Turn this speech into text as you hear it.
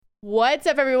What's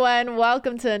up, everyone?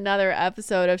 Welcome to another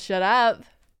episode of Shut Up.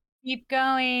 Keep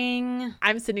going.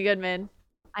 I'm Sydney Goodman,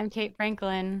 I'm Kate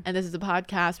Franklin. and this is a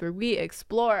podcast where we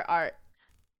explore our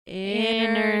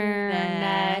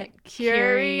Internet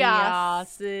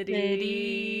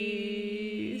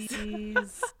curiosities.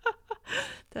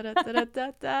 Da, da, da,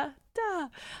 da, da,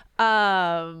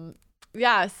 da.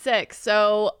 Yeah, sick.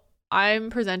 So I'm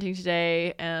presenting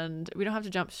today, and we don't have to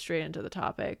jump straight into the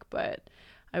topic, but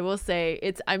I will say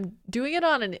I'm doing it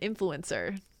on an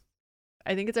influencer.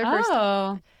 I think it's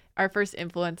our first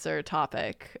influencer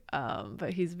topic.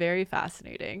 But he's very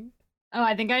fascinating.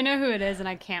 I think I know who it is, and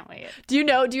I can't wait. Do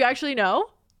you actually know?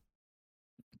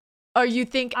 Or you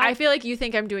think I feel like you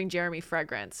think I'm doing Jeremy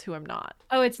Fragrance, who I'm not.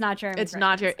 Oh, it's not Jeremy. It's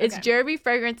not Jeremy. It's Jeremy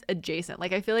Fragrance adjacent.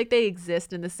 Like, I feel like they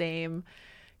exist in the same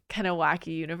kind of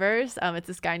wacky universe. It's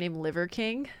this guy named Liver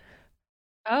King.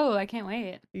 Oh, I can't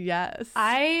wait. Yes.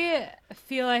 I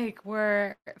feel like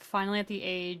we're finally at the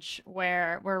age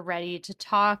where we're ready to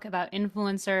talk about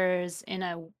influencers in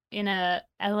a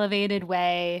elevated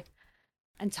way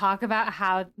and talk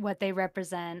about what they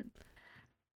represent.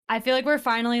 I feel like we're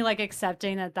finally like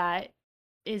accepting that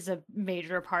is a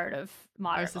major part of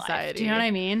modern society. Life. Do you know what I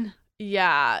mean?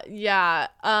 Yeah.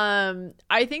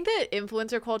 I think that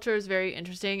influencer culture is very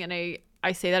interesting, and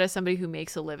I say that as somebody who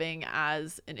makes a living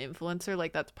as an influencer.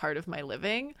 Like, that's part of my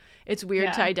living. It's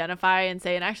weird to identify and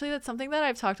say, and actually that's something that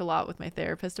I've talked a lot with my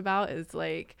therapist about, is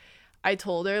like, I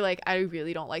told her, like, I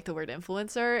really don't like the word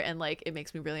influencer, and like it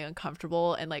makes me really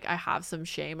uncomfortable, and like I have some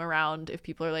shame around if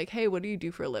people are like, hey, what do you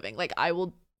do for a living? Like, I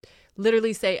will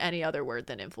literally say any other word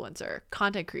than influencer.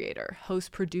 Content creator,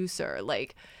 host producer.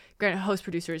 Like, granted, host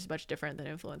producer is much different than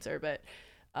influencer, but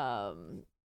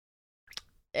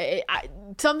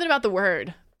something about the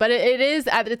word, but it is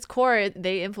at its core,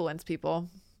 they influence people.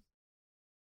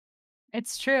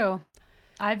 It's true.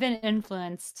 I've been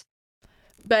influenced.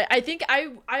 But I think I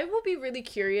will be really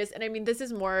curious, and I mean, this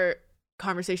is more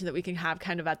conversation that we can have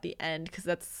kind of at the end, because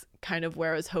that's kind of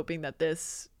where I was hoping that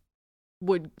this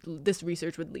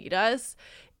research would lead us,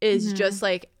 is just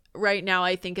like, right now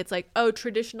I think it's like, oh,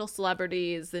 traditional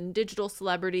celebrities and digital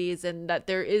celebrities, and that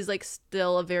there is like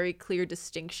still a very clear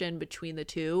distinction between the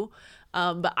two,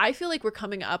 but I feel like we're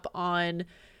coming up on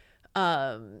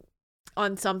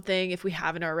something, if we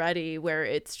haven't already, where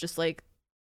it's just like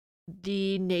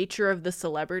the nature of the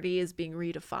celebrity is being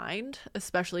redefined,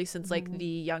 especially since like the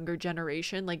younger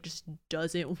generation like just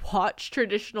doesn't watch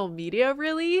traditional media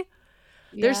really.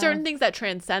 There's certain things that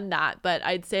transcend that, but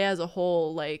I'd say as a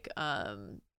whole, like,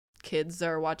 kids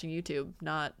are watching YouTube,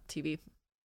 not TV.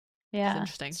 Yeah, it's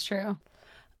interesting. It's true.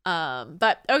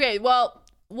 But okay, well,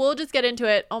 we'll just get into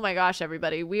it. Oh my gosh,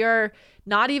 everybody, we are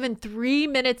not even 3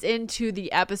 minutes into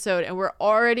the episode, and we're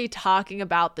already talking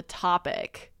about the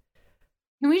topic.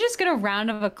 Can we just get a round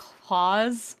of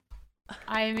applause?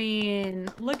 I mean,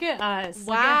 look at us.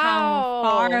 Wow. Look at how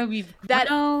far we've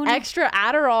grown. That extra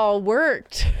Adderall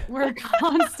worked. We're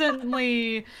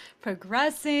constantly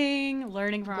progressing,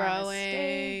 learning from our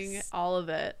growing, mistakes. all of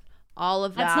it.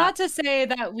 That's not to say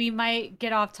that we might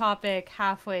get off topic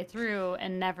halfway through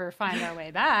and never find our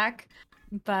way back,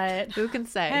 but who can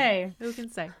say? Hey, who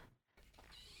can say?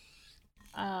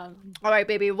 All right,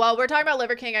 baby. Well, we're talking about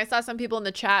Liver King. I saw some people in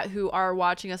the chat who are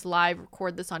watching us live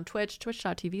record this on Twitch,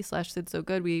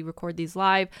 twitch.tv/SidSoGood. We record these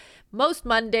live most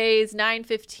Mondays,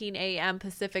 9:15 a.m.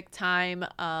 Pacific time.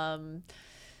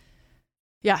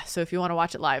 Yeah, so if you want to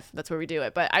watch it live, that's where we do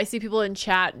it. But I see people in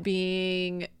chat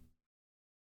being,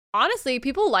 honestly,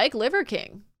 people like Liver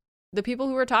King. The people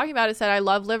who were talking about it said, I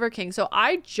love Liver King. So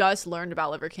I just learned about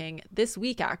Liver King this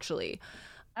week, actually.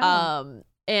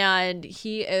 And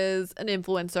he is an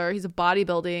influencer. He's a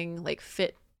bodybuilding, like,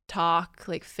 fit talk,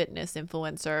 like, fitness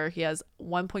influencer. He has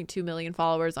 1.2 million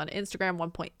followers on Instagram,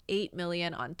 1.8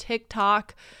 million on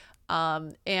TikTok.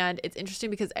 And it's interesting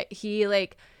because he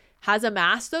like has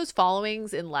amassed those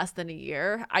followings in less than a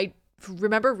year. I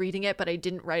remember reading it, but I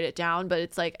didn't write it down. But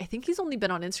it's like, I think he's only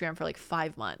been on Instagram for like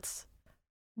 5 months.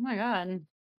 Oh my God.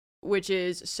 Which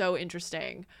is so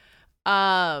interesting.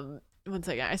 One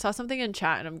second. I saw something in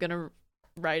chat, and I'm going to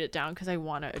write it down because I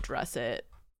want to address it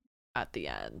at the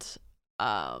end,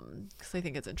 because I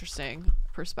think it's interesting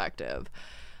perspective,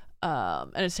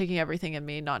 and it's taking everything in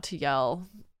me not to yell,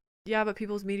 yeah, but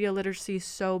people's media literacy is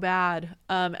so bad.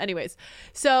 Anyways,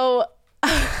 so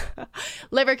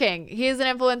Liver King, he is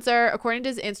an influencer. According to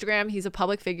his Instagram, he's a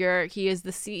public figure. He is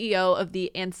the CEO of the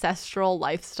Ancestral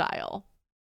Lifestyle.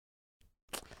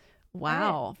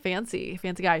 Wow, fancy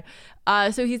guy.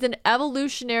 So he's an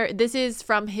evolutionary. This is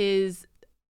from his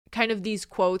kind of these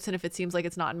quotes, and if it seems like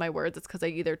it's not in my words, it's because I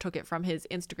either took it from his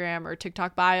Instagram or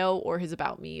TikTok bio or his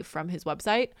About Me from his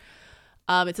website.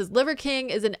 It says, Liver King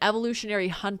is an evolutionary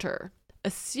hunter, a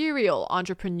serial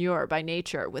entrepreneur by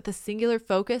nature with a singular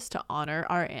focus to honor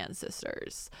our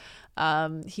ancestors.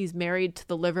 He's married to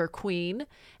the Liver Queen,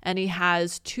 and he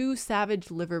has 2 savage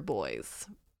liver boys,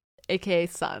 aka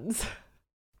sons.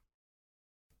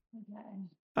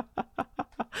 Okay.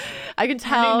 I can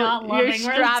tell you're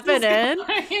strapping in.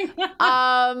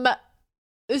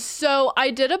 So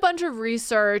I did a bunch of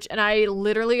research, and I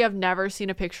literally have never seen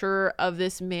a picture of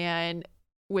this man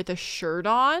with a shirt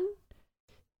on.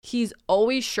 He's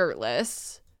always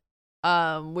shirtless,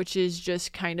 which is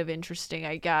just kind of interesting,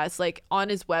 I guess. Like on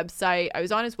his website, I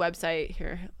was on his website.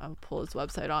 Here, I'll pull his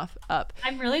website up.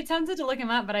 I'm really tempted to look him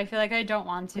up, but I feel like I don't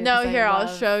want to. No, here, I'll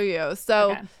show you.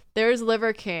 So there's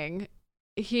Liver King.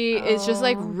 He is just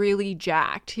like really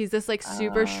jacked. He's this like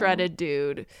super shredded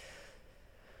dude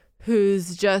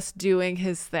who's just doing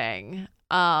his thing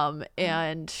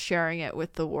and sharing it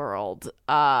with the world.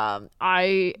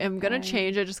 I am gonna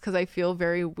change it just because I feel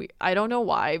very weird. I don't know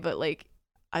why, but like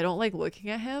I don't like looking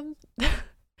at him.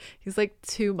 He's like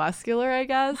too muscular, I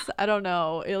guess. I don't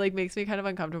know, it like makes me kind of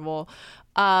uncomfortable.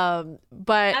 But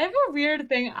I have a weird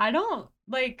thing. I don't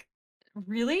like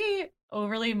really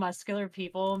overly muscular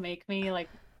people make me like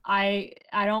I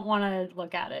don't want to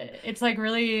look at it. It's like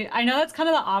really, I know that's kind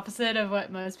of the opposite of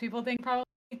what most people think probably.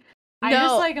 I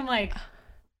just like I'm like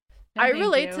no, I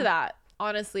relate to that,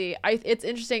 honestly. It's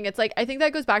interesting. It's like I think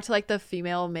that goes back to like the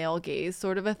female male gaze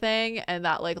sort of a thing, and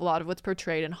that like a lot of what's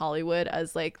portrayed in Hollywood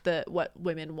as like the what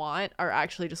women want are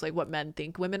actually just like what men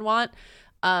think women want.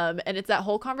 And it's that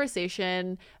whole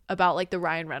conversation about like the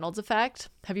Ryan Reynolds effect.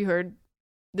 Have you heard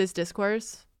this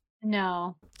discourse?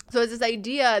 No. So it's this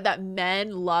idea that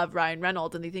men love Ryan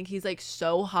Reynolds and they think he's like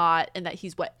so hot and that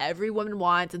he's what every woman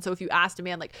wants. And so if you asked a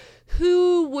man like,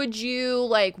 who would you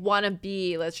like want to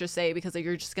be, let's just say, because like,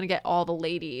 you're just gonna get all the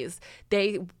ladies,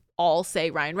 they all say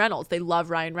Ryan Reynolds. They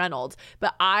love Ryan Reynolds.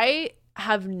 But I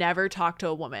have never talked to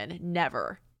a woman,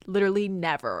 literally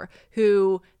never,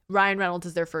 who Ryan Reynolds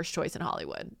is their first choice in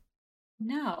Hollywood.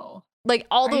 No. Like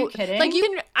Are you kidding? like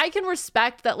I can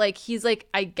respect that like he's like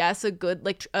I guess a good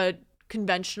like a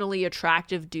conventionally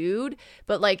attractive dude,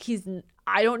 but like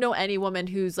I don't know any woman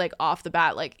who's like off the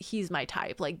bat like he's my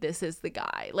type, like this is the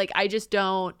guy. Like I just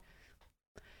don't.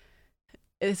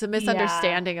 It's a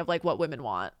misunderstanding of like what women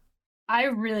want. I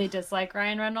really dislike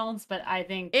Ryan Reynolds, but I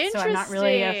think so I'm not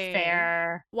really a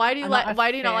fair. Why do you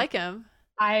not like him?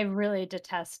 I really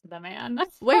detest the man.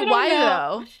 Wait, why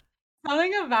though?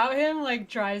 Something about him like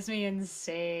drives me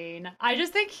insane. I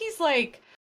just think he's like,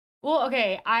 well,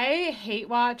 okay, I hate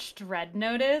watched Red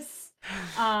Notice,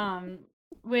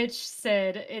 which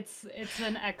Sid, it's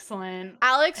an excellent.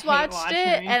 Alex watched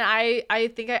it, and I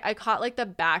think I caught like the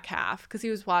back half because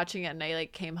he was watching it, and I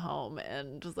like came home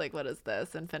and was like, what is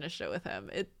this, and finished it with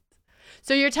him.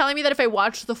 So you're telling me that if I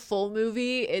watched the full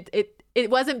movie,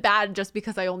 it wasn't bad just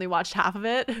because I only watched half of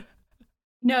it?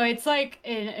 No, it's like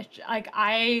it's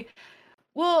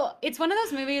one of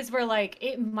those movies where like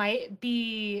it might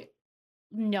be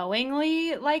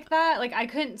knowingly like that. Like I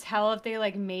couldn't tell if they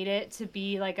like made it to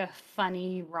be like a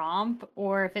funny romp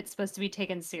or if it's supposed to be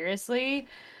taken seriously,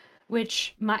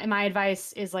 which my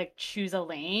advice is like choose a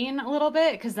lane a little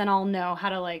bit because then I'll know how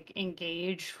to like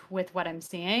engage with what I'm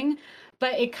seeing.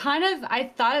 But it kind of, I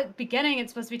thought at the beginning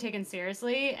it's supposed to be taken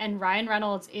seriously, and Ryan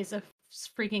Reynolds is a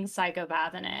freaking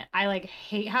psychopath in it. I like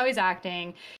hate how he's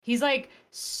acting. He's like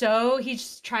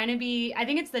he's trying to be, I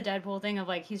think it's the Deadpool thing of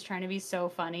like he's trying to be so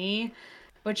funny,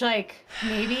 which like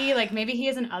maybe he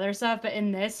is in other stuff, but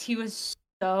in this he was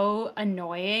so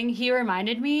annoying. He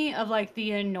reminded me of like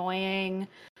the annoying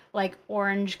like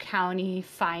Orange County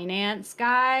finance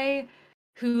guy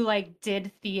who like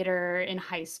did theater in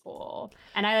high school,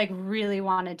 and I like really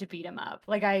wanted to beat him up.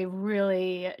 Like I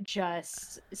really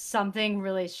just, something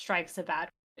really strikes a bad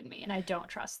in me, and I don't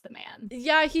trust the man.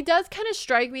 Yeah, he does kind of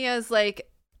strike me as like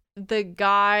the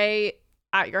guy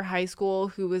at your high school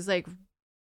who was like,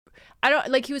 I don't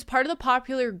like, he was part of the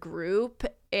popular group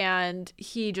and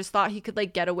he just thought he could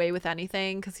like get away with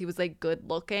anything because he was like good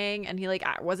looking, and he like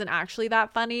wasn't actually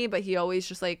that funny, but he always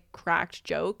just like cracked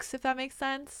jokes, if that makes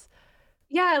sense.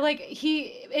 Yeah, like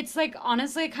it's like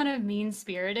honestly kind of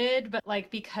mean-spirited, but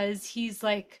like because he's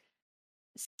like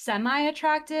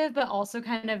semi-attractive but also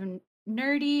kind of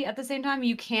nerdy at the same time,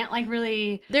 you can't like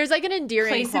really there's like an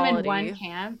endearing place quality. him in one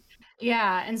camp.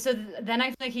 Yeah, and so then I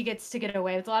feel like he gets to get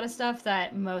away with a lot of stuff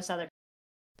that most other.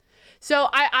 So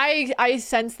I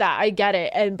sense that. I get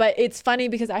it. But it's funny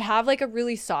because I have like a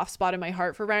really soft spot in my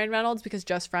heart for Ryan Reynolds because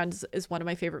Just Friends is one of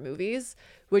my favorite movies,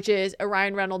 which is a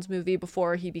Ryan Reynolds movie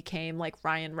before he became like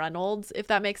Ryan Reynolds, if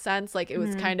that makes sense. Like it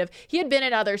was kind of, he had been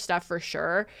in other stuff for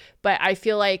sure, but I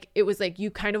feel like it was like you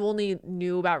kind of only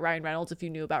knew about Ryan Reynolds if you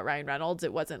knew about Ryan Reynolds.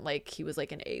 It wasn't like he was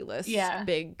like an A-list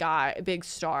big guy, big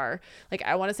star. Like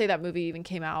I want to say that movie even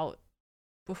came out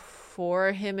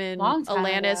before him and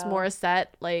Alanis Morissette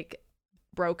like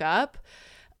broke up.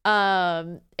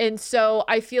 And so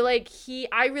I feel like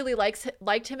I really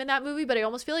liked him in that movie, but I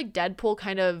almost feel like Deadpool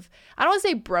kind of, I don't want to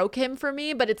say broke him for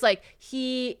me, but it's like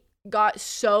he got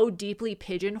so deeply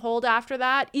pigeonholed after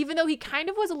that, even though he kind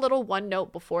of was a little one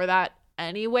note before that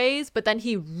anyways, but then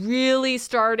he really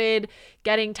started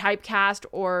getting typecast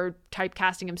or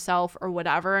typecasting himself or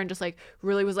whatever, and just like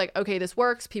really was like, okay, this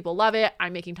works, people love it,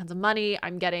 I'm making tons of money,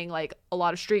 I'm getting like a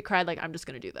lot of street cred, like I'm just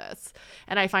gonna do this,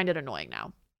 and I find it annoying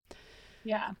now.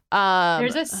 Yeah.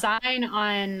 There's a sign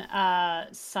on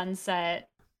Sunset,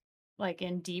 like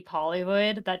in Deep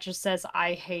Hollywood, that just says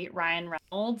 "I hate Ryan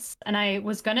Reynolds," and I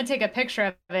was gonna take a picture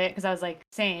of it because I was like,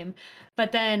 same,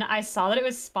 but then I saw that it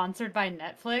was sponsored by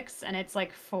Netflix, and it's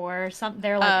like for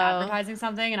they're like advertising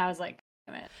something, and I was like,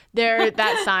 damn it.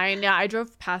 That sign, yeah, I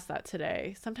drove past that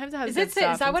today. Sometimes it has good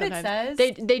stuff. Is that what it says?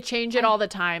 They change it all the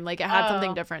time. Like it had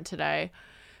something different today.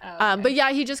 Okay. But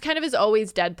yeah, he just kind of is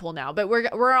always Deadpool now. But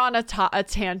we're on a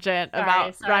tangent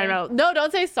about Ryan Reynolds. No,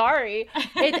 don't say sorry.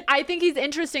 I think he's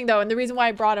interesting though, and the reason why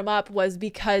I brought him up was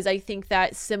because I think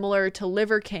that similar to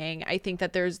Liver King, I think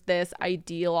that there's this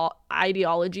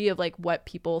ideology of like what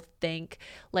people think,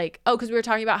 like, oh, because we were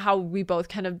talking about how we both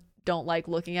kind of don't like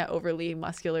looking at overly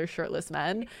muscular shirtless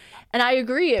men, and I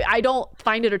agree. I don't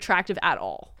find it attractive at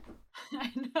all.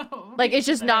 I know. Like it's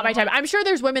just not my type. I'm sure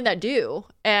there's women that do,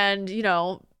 and you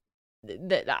know.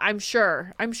 That I'm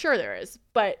sure there is,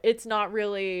 but it's not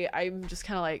really. I'm just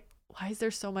kind of like, why is there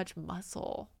so much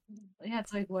muscle? Yeah,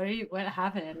 it's like, what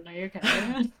happened? Are you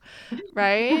okay?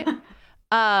 Right?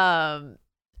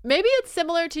 Maybe it's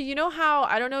similar to, you know how,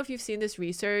 I don't know if you've seen this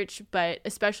research, but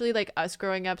especially like us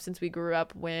growing up, since we grew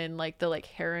up when like the like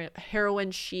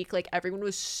heroin chic, like everyone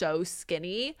was so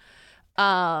skinny.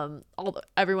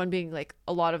 Everyone being like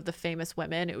a lot of the famous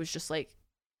women, it was just like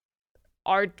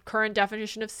our current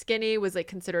definition of skinny was like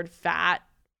considered fat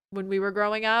when we were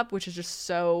growing up, which is just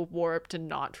so warped and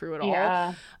not true at all.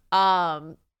 Yeah.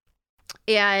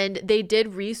 And they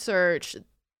did research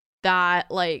that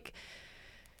like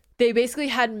they basically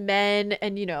had men,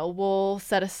 and you know, we'll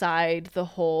set aside the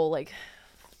whole like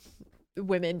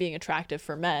women being attractive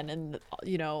for men and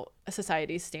you know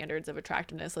society's standards of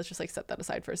attractiveness. Let's just like set that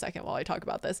aside for a second while I talk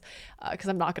about this, because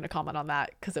I'm not going to comment on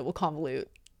that because it will convolute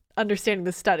understanding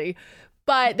the study.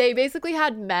 But they basically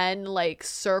had men like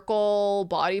circle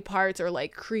body parts or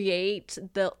like create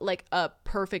the like a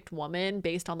perfect woman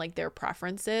based on like their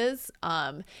preferences.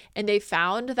 And they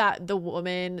found that the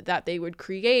woman that they would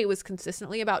create was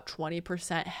consistently about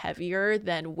 20% heavier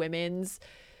than women's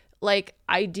like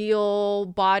ideal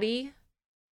body,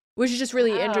 which is just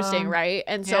really interesting, right?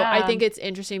 And so I think it's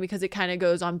interesting because it kind of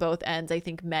goes on both ends. I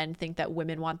think men think that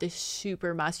women want this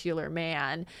super muscular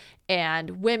man,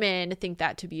 and women think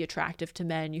that to be attractive to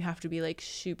men, you have to be like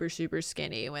super, super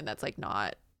skinny, when that's like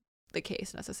not the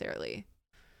case necessarily.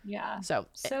 Yeah.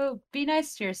 So be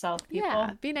nice to yourself, people.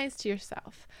 Yeah, be nice to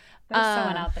yourself. There's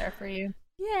someone out there for you.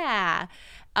 Yeah.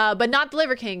 But not the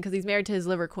Liver King, because he's married to his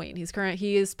liver queen.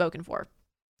 He is spoken for.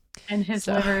 And his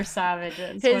liver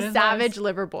savages. His savage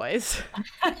liver boys.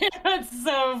 That's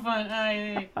so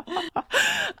fun.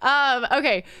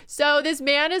 Okay, so this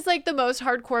man is like the most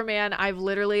hardcore man I've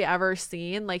literally ever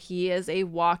seen. Like he is a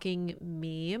walking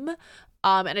meme.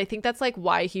 And I think that's like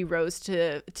why he rose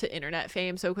to internet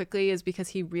fame so quickly, is because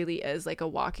he really is like a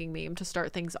walking meme. To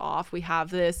start things off, we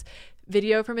have this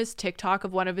video from his TikTok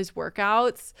of one of his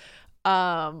workouts,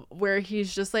 where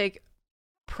he's just like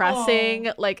pressing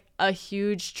like a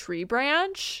huge tree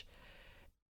branch,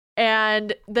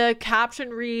 and the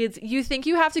caption reads, "You think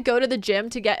you have to go to the gym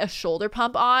to get a shoulder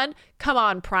pump on? Come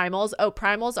on, primals." Oh,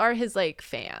 primals are his like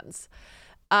fans.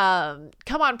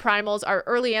 Come on, primals. Our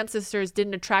early ancestors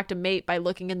didn't attract a mate by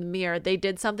looking in the mirror. They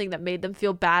did something that made them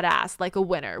feel badass, like a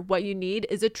winner. What you need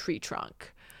is a tree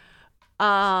trunk.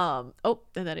 And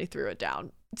then he threw it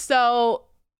down. So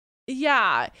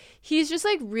yeah, he's just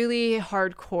like really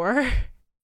hardcore.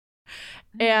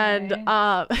 And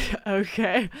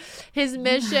okay, his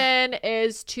mission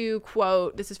is to,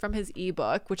 quote, this is from his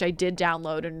ebook, which I did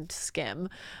download and skim.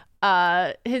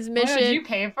 His mission. Did you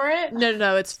pay for it?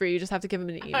 No, it's free. You just have to give him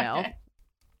an email.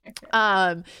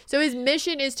 So his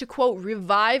mission is to, quote,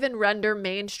 revive and render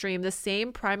mainstream the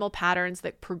same primal patterns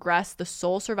that progress the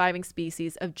sole surviving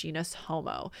species of genus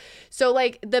Homo. So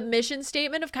like the mission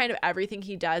statement of kind of everything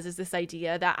he does is this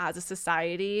idea that as a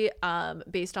society,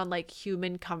 based on like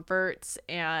human comforts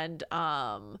and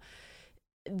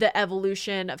the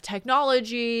evolution of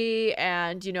technology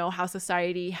and, you know, how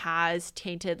society has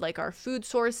tainted like our food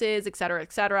sources, et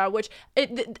cetera, which I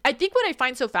think what I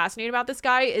find so fascinating about this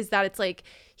guy is that it's like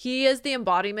he is the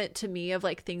embodiment to me of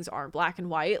like things aren't black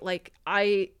and white. Like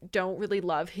I don't really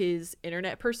love his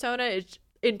internet persona. It's,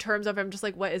 in terms of I'm just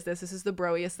like, what is this? This is the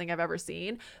broiest thing I've ever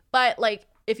seen. But like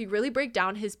if you really break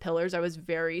down his pillars, I was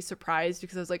very surprised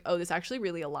because I was like, oh, this actually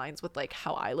really aligns with like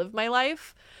how I live my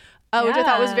life. Which I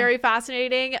thought was very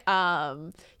fascinating.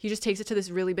 He just takes it to this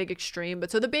really big extreme.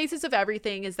 But so the basis of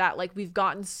everything is that like we've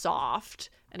gotten soft.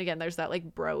 And again, there's that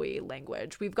like bro-y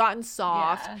language. We've gotten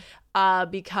soft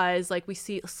because like we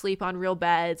sleep on real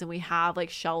beds and we have like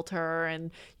shelter and,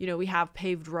 you know, we have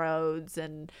paved roads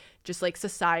and just like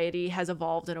society has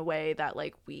evolved in a way that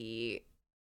like we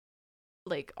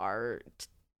like are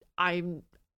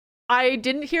I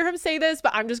didn't hear him say this,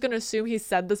 but I'm just going to assume he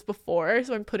said this before.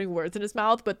 So I'm putting words in his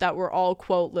mouth, but that we're all,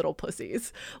 quote, little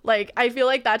pussies. Like, I feel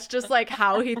like that's just like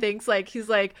how he thinks. Like, he's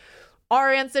like,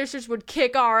 our ancestors would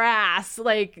kick our ass.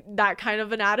 Like that kind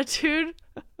of an attitude.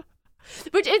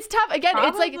 Which it's tough. Again, probably,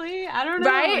 it's like, I don't know.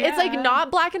 Right? Yeah. It's like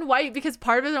not black and white because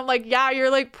part of it, I'm like, yeah,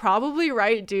 you're like probably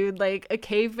right, dude. Like a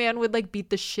caveman would like beat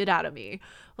the shit out of me.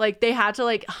 Like they had to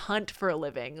like hunt for a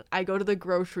living. I go to the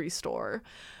grocery store.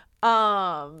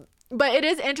 But it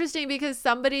is interesting because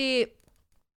somebody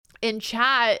in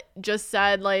chat just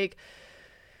said like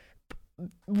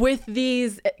with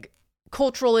these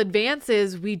cultural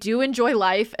advances, we do enjoy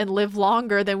life and live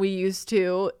longer than we used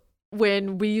to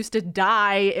when we used to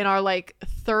die in our like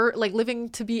living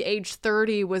to be age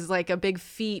 30 was like a big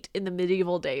feat in the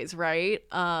medieval days, right?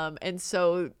 And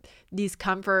so these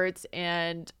comforts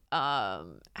and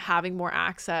having more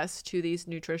access to these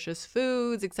nutritious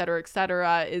foods, et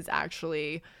cetera, is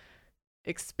actually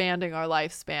expanding our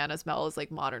lifespan as well as like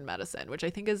modern medicine, which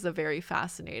I think is a very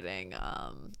fascinating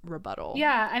rebuttal.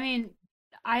 Yeah, I mean,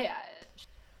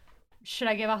 should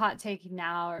I give a hot take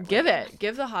now? Or give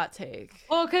the hot take.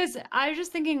 Well, because I was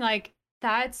just thinking like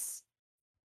I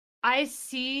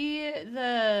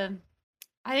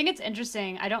think it's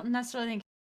interesting. I don't necessarily think it's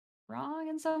wrong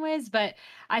in some ways, but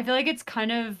I feel like it's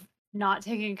kind of not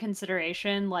taking in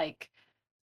consideration like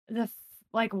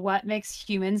what makes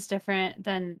humans different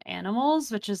than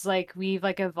animals, which is like we've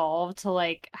like evolved to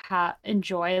like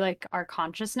enjoy like our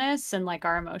consciousness and like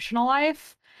our emotional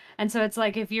life. And so it's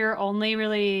like if you're only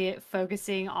really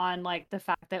focusing on like the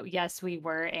fact that yes, we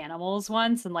were animals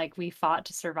once and like we fought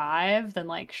to survive, then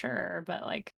like sure, but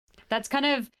like that's kind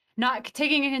of not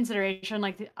taking into consideration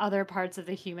like the other parts of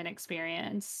the human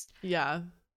experience. Yeah.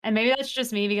 And maybe that's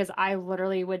just me because I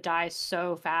literally would die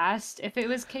so fast if it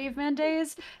was caveman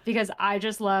days because I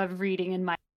just love reading in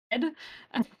my head,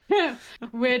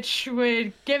 which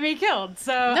would get me killed.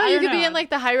 So no, you could be in like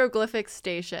the hieroglyphic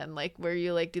station, like where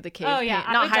you like do the cave. Oh yeah,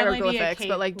 not hieroglyphics,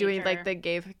 but like doing like the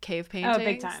cave paintings. Oh,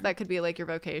 big time. That could be like your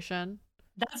vocation.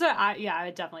 That's what I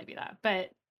would definitely be that. But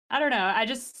I don't know.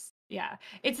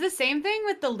 It's the same thing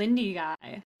with the Lindy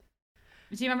guy.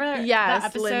 Do you remember that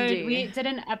episode? Lindy. We did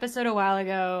an episode a while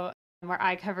ago where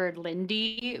I covered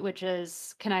Lindy, which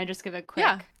is, can I just give a quick?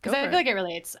 Because I feel like it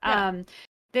relates. Yeah.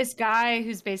 This guy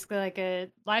who's basically like a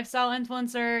lifestyle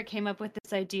influencer came up with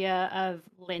this idea of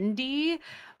Lindy,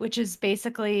 which is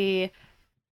basically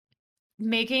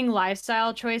making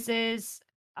lifestyle choices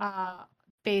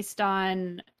based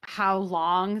on how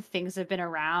long things have been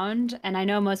around. And I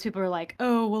know most people are like,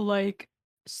 oh, well, like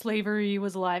slavery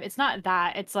was alive. It's not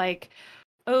that. It's like,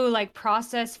 oh, like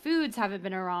processed foods haven't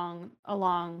been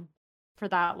along for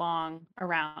that long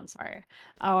around, sorry.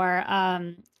 Or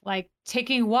like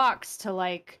taking walks to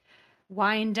like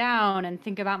wind down and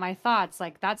think about my thoughts.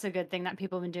 Like that's a good thing that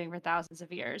people have been doing for thousands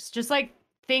of years. Just like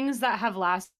things that have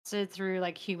lasted through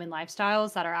like human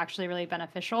lifestyles that are actually really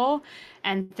beneficial,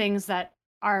 and things that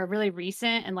are really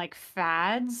recent and like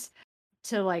fads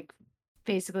to like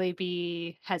basically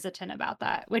be hesitant about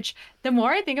that. Which the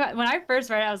more I think about it, when I first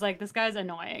read it, I was like, this guy's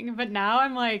annoying, but now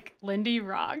I'm like, Lindy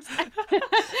rocks.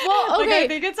 Well, okay. Like, I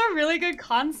think it's a really good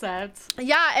concept.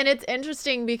 Yeah, and it's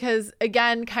interesting because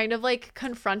again, kind of like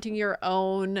confronting your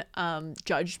own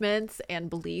judgments and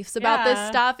beliefs about this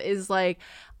stuff is like,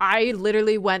 I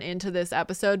literally went into this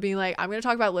episode being like, I'm gonna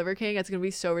talk about Liver King. It's gonna be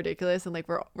so ridiculous, and like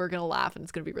we're gonna laugh, and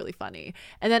it's gonna be really funny.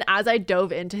 And then as I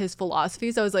dove into his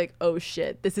philosophies, I was like, oh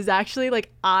shit, this is actually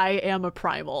like I am a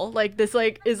primal. Like this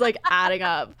like is like adding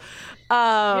up.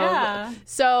 Yeah.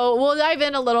 So we'll dive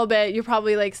in a little bit. You're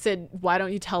probably like, Sid, why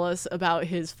don't you tell us about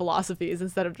his philosophies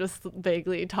instead of just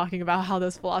vaguely talking about how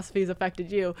those philosophies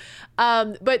affected you?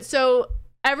 But so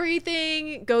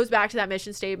everything goes back to that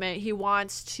mission statement. He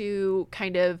wants to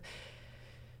kind of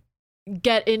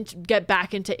get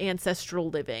back into ancestral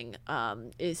living,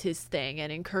 is his thing,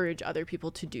 and encourage other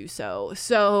people to do so.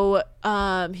 So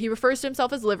he refers to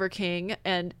himself as Liver King,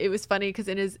 and it was funny because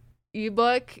in his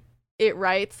ebook it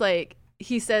writes like,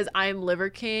 he says, I'm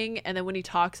Liver King, and then when he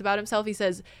talks about himself, he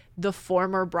says the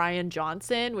former Brian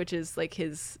Johnson, which is like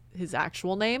his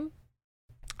actual name.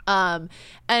 And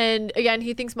again,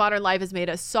 he thinks modern life has made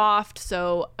us soft.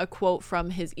 So a quote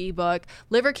from his ebook: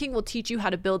 Liver King will teach you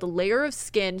how to build a layer of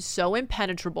skin so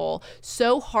impenetrable,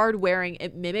 so hard wearing,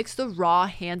 it mimics the raw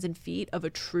hands and feet of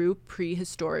a true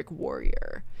prehistoric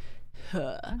warrior.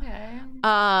 Okay.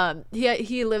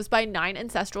 He lives by 9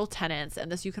 ancestral tenets,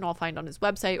 and this you can all find on his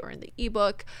website or in the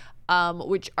ebook,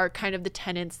 which are kind of the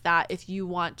tenets that if you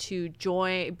want to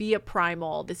be a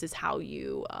primal, this is how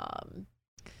you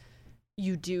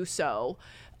do so.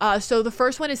 So the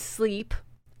first one is sleep.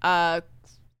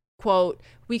 Quote,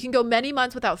 we can go many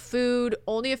months without food,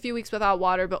 only a few weeks without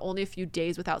water, but only a few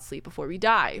days without sleep before we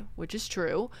die, which is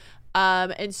true.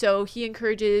 And so he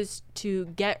encourages to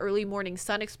get early morning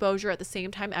sun exposure at the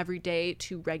same time every day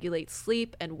to regulate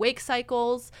sleep and wake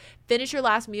cycles, finish your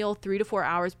last meal 3 to 4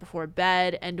 hours before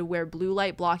bed, and to wear blue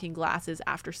light blocking glasses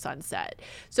after sunset.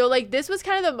 So like this was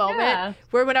kind of the moment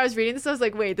where when I was reading this, I was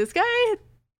like, wait, this guy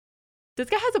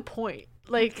has a point.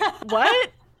 Like,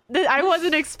 what? I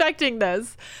wasn't expecting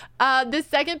this. The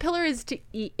second pillar is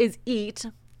eat.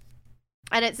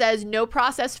 And it says no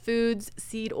processed foods,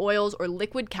 seed oils, or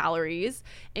liquid calories.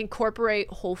 Incorporate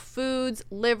whole foods,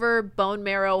 liver, bone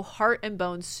marrow, heart, and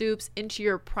bone soups into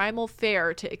your primal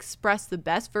fare to express the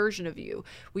best version of you.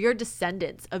 We are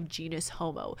descendants of genus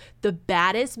Homo, the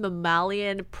baddest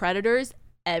mammalian predators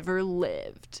ever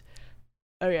lived.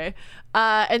 Okay.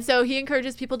 And so he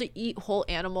encourages people to eat whole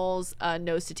animals,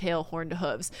 nose to tail, horn to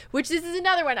hooves, which this is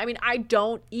another one. I mean, I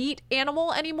don't eat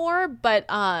animal anymore, but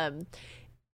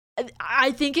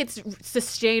I think it's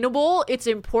sustainable. It's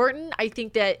important. I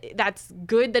think that that's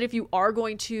good that if you are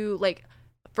going to like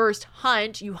first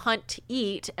hunt, you hunt to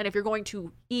eat. And if you're going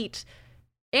to eat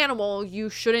animal,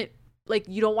 you shouldn't, like,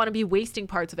 you don't want to be wasting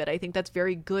parts of it. I think that's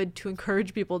very good to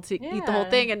encourage people to eat the whole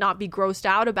thing and not be grossed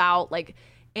out about like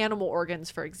animal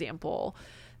organs, for example.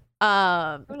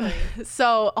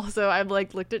 So also I've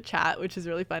like looked at chat, which is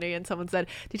really funny, and someone said,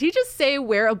 did he just say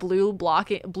wear a blue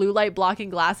light blocking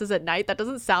glasses at night? That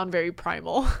doesn't sound very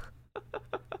primal.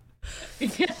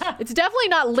 It's definitely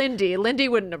not Lindy. Lindy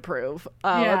wouldn't approve.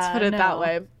 Let's put it that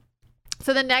way.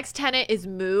 So the next tenet is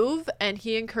move, and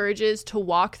he encourages to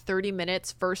walk 30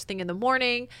 minutes first thing in the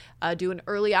morning, do an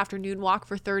early afternoon walk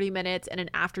for 30 minutes, and an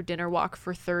after dinner walk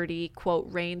for 30, quote,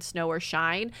 rain, snow, or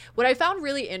shine. What I found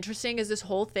really interesting is this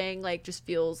whole thing like just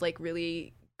feels like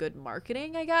really good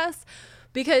marketing, I guess,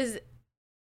 because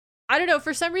I don't know,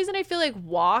 for some reason I feel like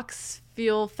walks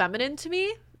feel feminine to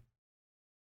me.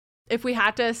 If we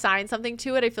had to assign something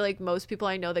to it, I feel like most people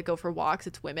I know that go for walks,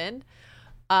 it's women.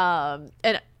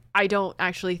 And I don't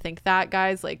actually think that,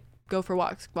 guys. Like, go for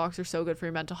walks. Walks are so good for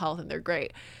your mental health, and they're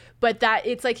great. But that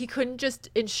it's like he couldn't just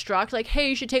instruct like, hey,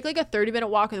 you should take like a 30-minute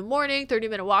walk in the morning,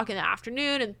 30-minute walk in the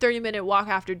afternoon, and 30-minute walk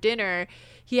after dinner.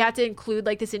 He had to include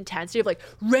like this intensity of like,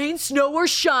 rain, snow, or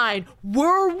shine,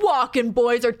 we're walking,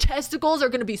 boys. Our testicles are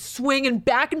going to be swinging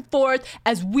back and forth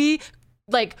as we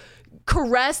like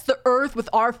caress the earth with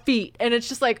our feet. And it's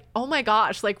just like, oh my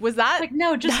gosh, like, was that like,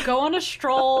 no, just go on a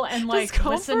stroll and like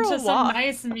listen to some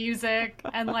nice music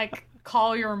and like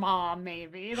call your mom,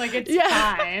 maybe. Like, it's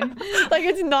fine. Like,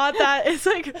 it's not that, it's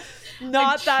like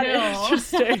not like, that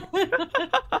interesting.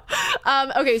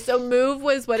 Okay, so move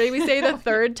was, what did we say, the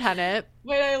third tenet?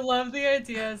 Wait, I love the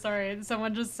idea. Sorry,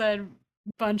 someone just said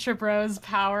bunch of bros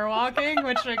power walking,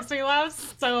 which makes me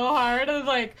laugh so hard. Of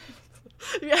like,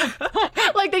 yeah,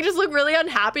 like they just look really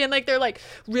unhappy and like they're like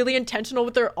really intentional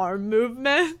with their arm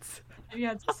movements.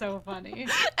 Yeah, it's so funny.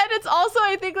 And it's also,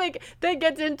 I think, like, that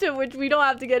gets into, which we don't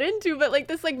have to get into, but like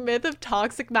this like myth of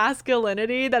toxic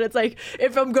masculinity, that it's like,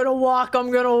 if I'm gonna walk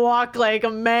like a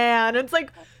man. It's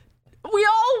like,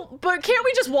 but can't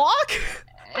we just walk?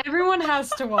 Everyone has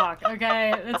to walk,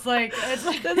 okay? It's like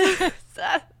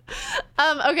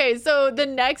okay, so the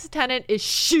next tenet is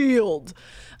shield.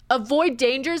 Avoid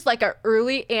dangers like our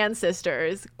early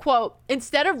ancestors. Quote,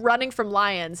 instead of running from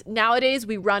lions, nowadays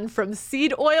we run from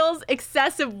seed oils,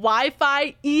 excessive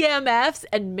Wi-Fi, EMFs,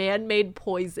 and man-made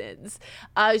poisons.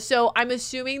 So I'm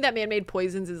assuming that man-made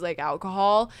poisons is like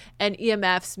alcohol, and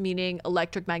EMFs meaning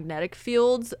electromagnetic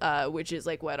fields, which is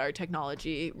like what our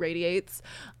technology radiates.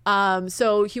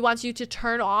 So he wants you to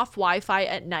turn off Wi-Fi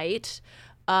at night,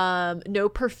 no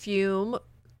perfume,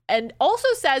 and also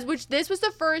says, which this was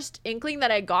the first inkling that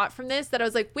I got from this, that I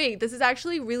was like, wait, this is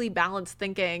actually really balanced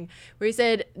thinking, where he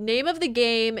said, name of the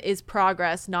game is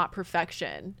progress, not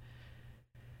perfection.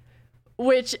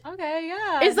 Which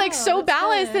is like so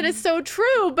balanced and it's so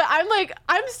true. But I'm like,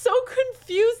 I'm so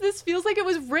confused. This feels like it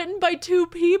was written by two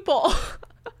people.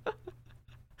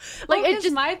 Like, it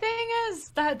just, my thing is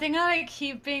that thing that I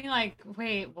keep being like,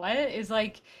 wait, what is,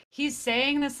 like, he's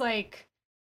saying this, like,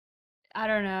 I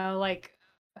don't know, like,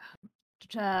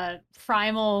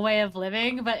 primal way of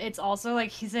living, but it's also like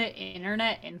he's an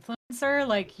internet influencer.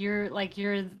 Like you're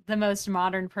the most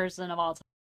modern person of all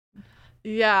time.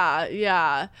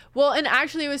 Yeah. Well, and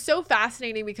actually it was so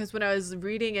fascinating because when I was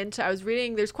reading,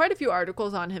 there's quite a few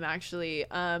articles on him actually,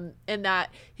 and that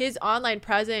his online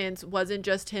presence wasn't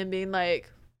just him being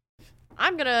like,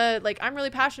 I'm really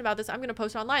passionate about this, I'm gonna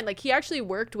post online. Like, he actually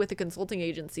worked with a consulting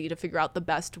agency to figure out the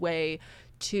best way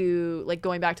to, like,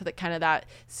 going back to the kind of that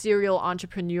serial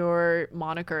entrepreneur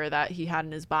moniker that he had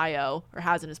in his bio, or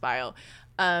has in his bio.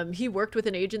 He worked with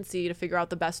an agency to figure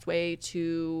out the best way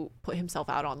to put himself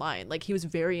out online. Like, he was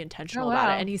very intentional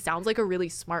about it, and he sounds like a really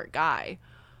smart guy.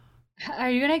 Are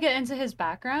you gonna get into his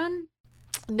background?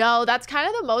 No, that's kind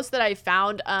of the most that I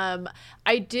found.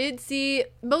 I did see,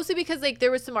 mostly because like there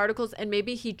was some articles and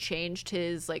maybe he changed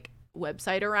his like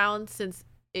website around since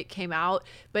it came out,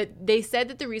 but they said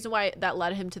that the reason why that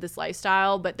led him to this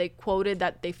lifestyle, but they quoted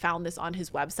that they found this on his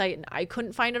website and I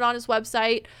couldn't find it on his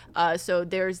website. So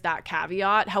there's that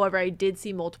caveat. However, I did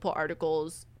see multiple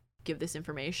articles give this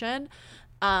information.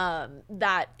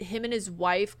 That him and his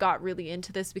wife got really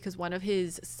into this because one of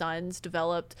his sons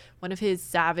developed, one of his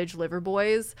savage liver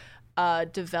boys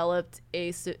developed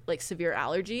severe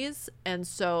allergies, and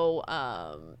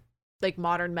so like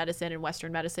modern medicine and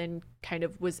Western medicine kind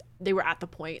of they were at the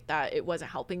point that it wasn't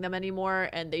helping them anymore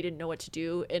and they didn't know what to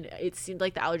do, and it seemed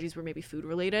like the allergies were maybe food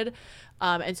related,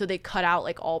 and so they cut out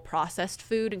like all processed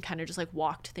food and kind of just like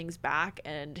walked things back,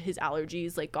 and his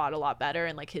allergies like got a lot better,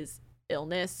 and like his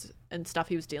illness and stuff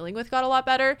he was dealing with got a lot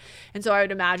better. And so I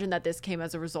would imagine that this came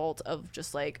as a result of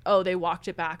just like, oh, they walked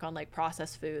it back on like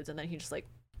processed foods, and then he just like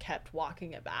kept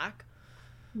walking it back.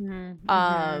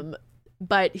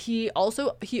 But he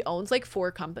owns like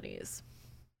 4 companies.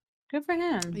 Good for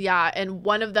him. Yeah, and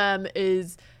one of them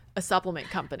is a supplement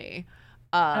company.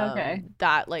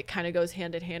 That like kind of goes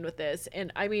hand in hand with this.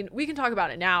 And I mean, we can talk about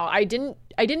it now.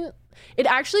 It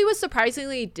actually was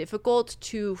surprisingly difficult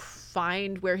to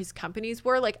find where his companies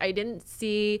were. Like, I didn't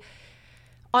see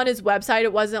on his website,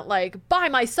 it wasn't like buy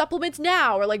my supplements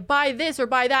now or like buy this or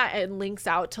buy that and links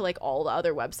out to like all the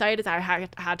other websites. I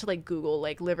had to like Google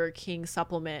like Liver King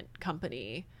supplement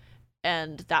company,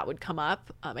 and that would come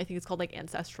up. I think it's called like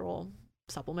Ancestral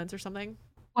Supplements or something.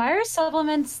 Why are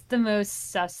supplements the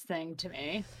most sus thing to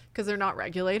me? Because they're not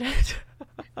regulated.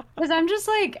 Because I'm just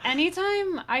like,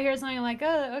 anytime I hear something, I'm like,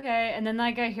 oh, okay. And then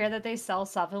like I hear that they sell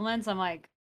supplements, I'm like,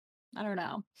 I don't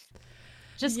know.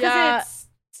 Just because it's...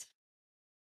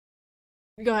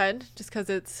 Go ahead. Just because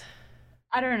it's...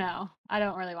 I don't know. I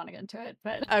don't really want to get into it,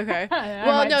 but... Okay.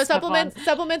 Well, no,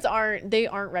 supplements aren't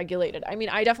regulated. I mean,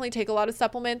 I definitely take a lot of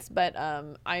supplements, but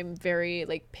I'm very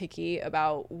like picky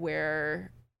about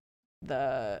where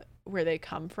they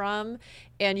come from.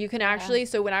 And you can actually,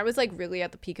 so when I was like really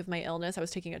at the peak of my illness, I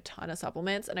was taking a ton of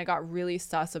supplements, and I got really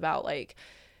sus about like,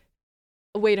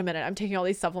 wait a minute, I'm taking all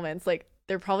these supplements, like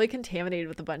they're probably contaminated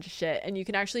with a bunch of shit. And you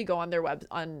can actually go on their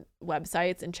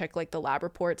websites and check like the lab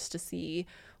reports to see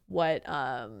what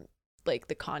like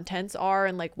the contents are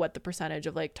and like what the percentage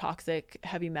of like toxic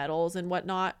heavy metals and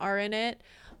whatnot are in it.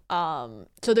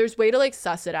 So there's way to like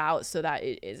suss it out so that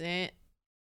it isn't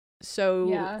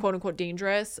so quote unquote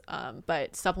dangerous.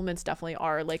 But supplements definitely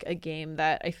are like a game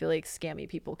that I feel like scammy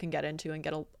people can get into and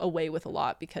get away with a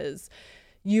lot, because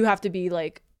you have to be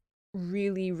like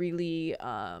really, really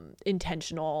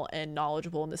intentional and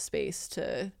knowledgeable in the space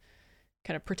to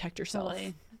kind of protect yourself.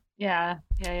 Totally. Yeah.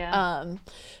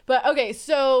 But okay,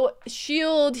 so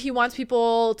Shield, he wants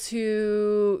people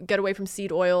to get away from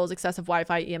seed oils, excessive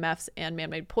Wi-Fi, EMFs, and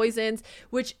man-made poisons,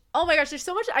 which, oh my gosh, there's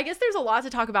so much. I guess there's a lot to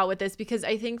talk about with this, because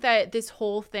I think that this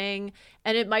whole thing,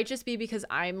 and it might just be because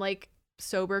I'm like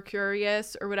sober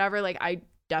curious or whatever, like I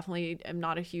definitely am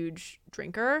not a huge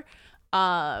drinker.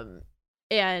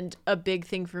 And a big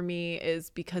thing for me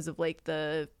is because of like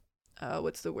the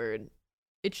what's the word?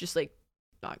 It's just like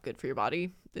not good for your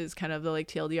body is kind of the like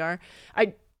TLDR.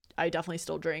 I definitely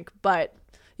still drink, but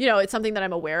you know, it's something that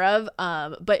I'm aware of.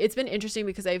 But it's been interesting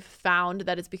because I've found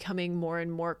that it's becoming more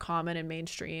and more common and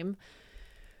mainstream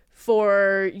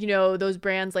for, you know, those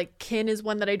brands like Kin is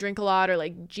one that I drink a lot, or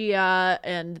like Gia,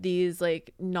 and these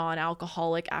like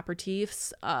non-alcoholic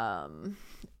aperitifs,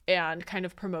 and kind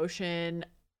of promotion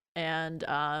and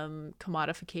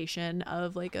commodification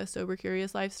of like a sober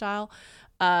curious lifestyle.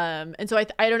 And so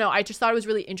I don't know, I just thought it was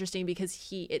really interesting because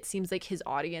it seems like his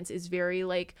audience is very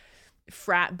like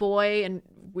frat boy, and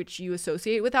which you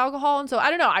associate with alcohol. And so I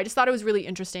don't know, I just thought it was really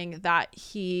interesting that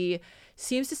he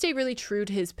seems to stay really true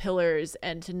to his pillars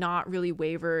and to not really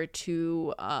waver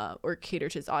to or cater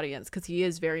to his audience, because he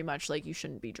is very much like, you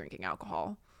shouldn't be drinking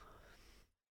alcohol.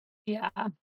 Yeah.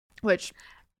 Which,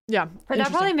 yeah, but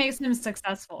that probably makes him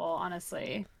successful,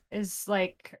 honestly. Is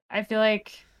like, I feel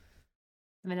like,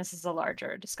 I mean, this is a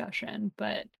larger discussion,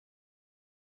 but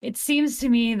it seems to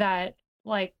me that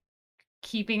like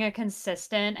keeping a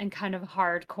consistent and kind of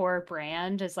hardcore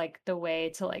brand is like the way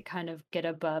to like kind of get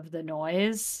above the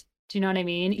noise. Do you know what I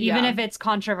mean? Even if it's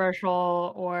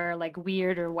controversial or like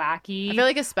weird or wacky. I feel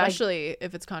like especially like,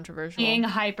 if it's controversial. Being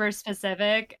hyper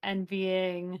specific and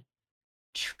being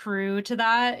true to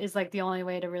that is like the only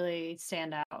way to really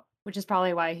stand out, which is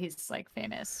probably why he's like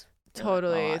famous.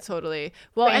 Totally.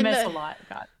 Well, famous and a lot.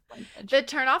 God. The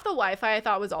turn off the Wi-Fi I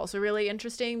thought was also really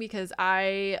interesting because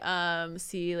I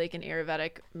see like an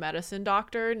Ayurvedic medicine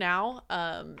doctor now,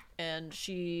 and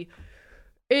she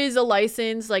is a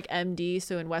licensed like MD,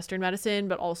 so in Western medicine,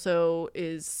 but also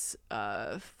is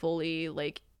fully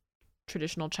like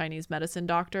traditional Chinese medicine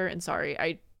doctor. And sorry,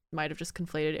 I might have just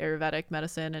conflated Ayurvedic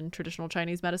medicine and traditional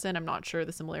Chinese medicine. I'm not sure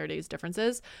the similarities,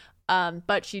 differences,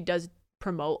 but she does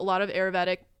promote a lot of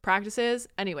Ayurvedic practices.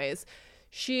 Anyways,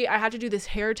 I had to do this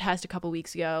hair test a couple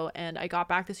weeks ago, and I got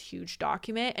back this huge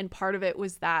document, and part of it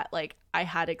was that like I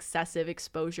had excessive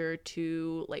exposure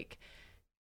to like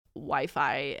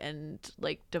Wi-Fi and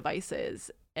like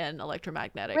devices and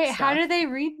electromagnetic Wait, stuff. how do they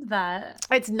read that?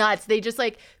 It's nuts. They just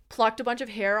like plucked a bunch of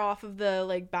hair off of the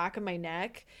like back of my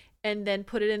neck and then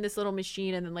put it in this little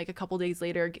machine, and then like a couple days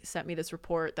later sent me this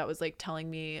report that was like telling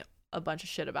me a bunch of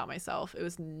shit about myself. It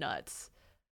was nuts.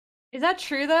 Is that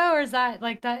true though, or is that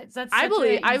like that? Is that I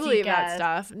believe guess? that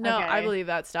stuff. No, okay. I believe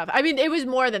that stuff. I mean, it was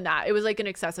more than that. It was like an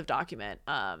excessive document.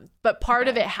 But part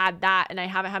of it had that, and I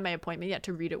haven't had my appointment yet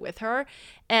to read it with her.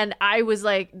 And I was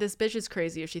like, this bitch is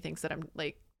crazy if she thinks that I'm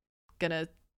like gonna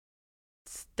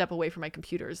step away from my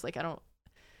computers. Like I don't,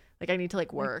 like I need to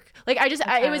like work. Like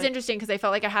it was interesting because I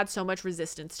felt like I had so much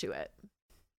resistance to it.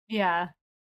 Yeah.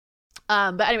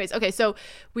 But anyways, okay, so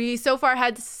we so far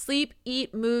had sleep,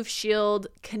 eat, move, shield,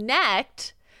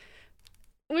 connect,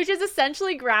 which is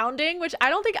essentially grounding, which I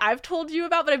don't think I've told you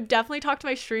about, but I've definitely talked to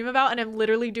my stream about, and I'm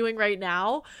literally doing right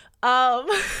now. And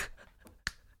this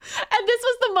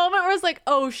was the moment where I was like,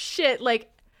 oh shit,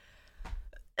 like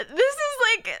this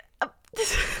is like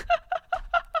this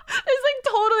like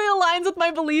totally aligns with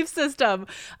my belief system.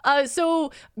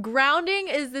 So grounding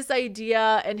is this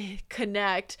idea, and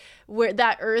connect, where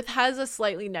that Earth has a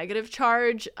slightly negative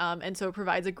charge, and so it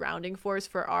provides a grounding force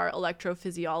for our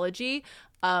electrophysiology.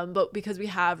 But because we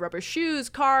have rubber shoes,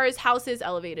 cars, houses,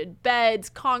 elevated beds,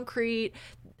 concrete,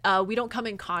 we don't come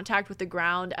in contact with the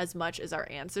ground as much as our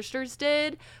ancestors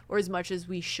did, or as much as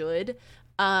we should.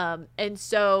 And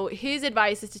so his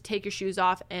advice is to take your shoes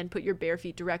off and put your bare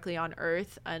feet directly on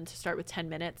earth, and to start with 10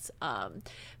 minutes.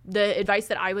 The advice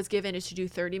that I was given is to do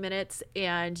 30 minutes,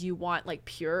 and you want like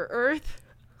pure earth.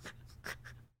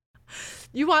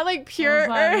 You want like pure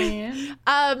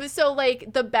earth. So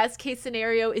like the best case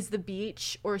scenario is the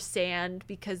beach or sand,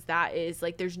 because that is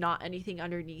like there's not anything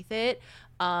underneath it.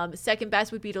 Second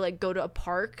best would be to like go to a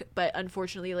park, but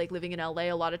unfortunately, like living in LA,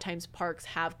 a lot of times parks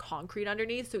have concrete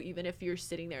underneath, so even if you're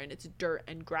sitting there and it's dirt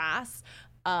and grass,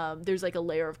 there's like a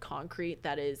layer of concrete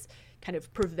that is kind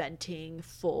of preventing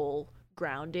full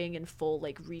grounding and full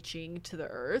like reaching to the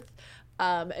earth.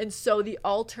 And so the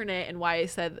alternate, and why I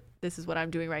said this is what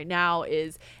I'm doing right now,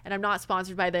 is, and I'm not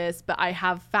sponsored by this, but I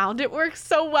have found it works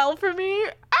so well for me.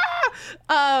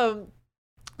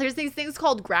 There's these things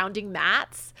called grounding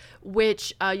mats,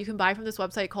 which you can buy from this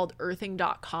website called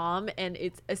earthing.com. And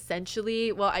it's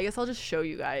essentially, well, I guess I'll just show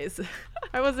you guys.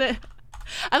 I wasn't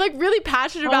I'm like really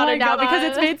passionate about it now because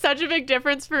it's made such a big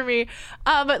difference for me.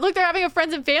 But look, they're having a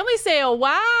friends and family sale.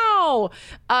 Wow.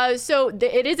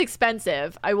 It is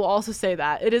expensive. I will also say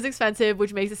that it is expensive,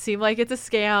 which makes it seem like it's a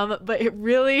scam, but it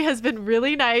really has been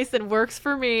really nice and works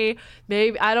for me.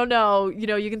 Maybe, I don't know,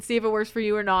 you can see if it works for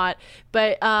you or not,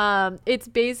 but it's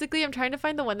basically, I'm trying to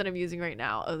find the one that I'm using right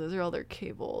now. Oh, those are all their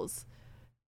cables.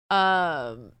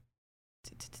 Oh,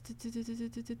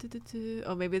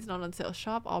 maybe it's not on sale.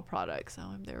 Shop all products.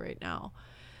 Oh, I'm there right now.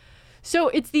 So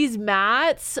it's these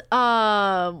mats.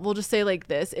 We'll just say like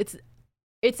this. It's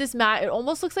this mat. It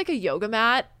almost looks like a yoga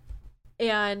mat.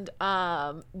 And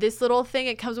this little thing,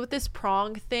 it comes with this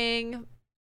prong thing.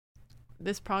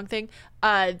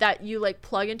 That you like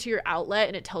plug into your outlet,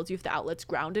 and it tells you if the outlet's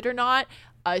grounded or not.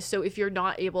 So if you're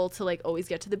not able to like always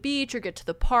get to the beach or get to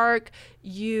the park,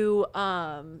 you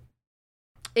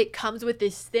it comes with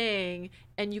this thing,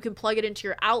 and you can plug it into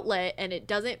your outlet, and it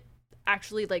doesn't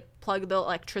actually like plug the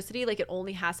electricity. Like, it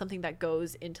only has something that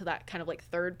goes into that kind of like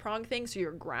third prong thing, so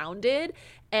you're grounded,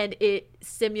 and it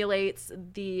simulates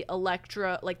the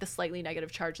the slightly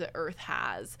negative charge that Earth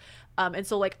has. And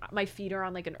so like my feet are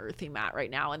on like an earthy mat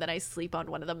right now, and then I sleep on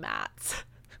one of the mats.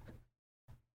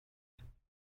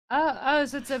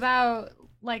 So it's about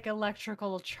like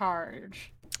electrical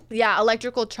charge. Yeah,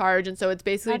 electrical charge. And so it's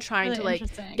basically That's trying really to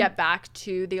like get back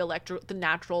to the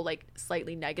natural, like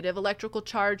slightly negative electrical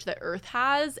charge that Earth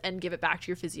has, and give it back to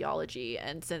your physiology.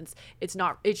 And since it's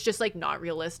just like not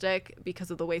realistic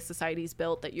because of the way society's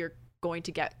built that you're going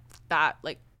to get that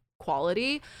like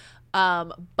quality.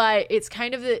 But it's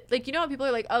kind of like, how people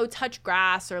are like, oh, touch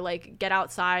grass, or like get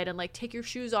outside and like take your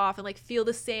shoes off and like feel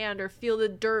the sand or feel the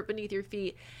dirt beneath your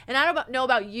feet. And I don't know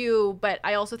about you, but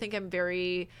I also think I'm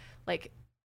very like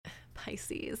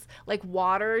Pisces. Like,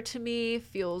 water to me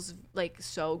feels like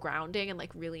so grounding and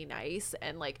like really nice,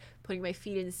 and like putting my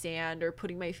feet in sand or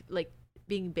putting my like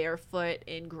being barefoot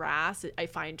in grass, I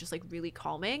find just like really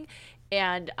calming.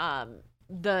 And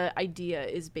the idea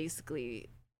is basically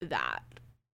that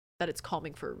it's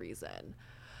calming for a reason.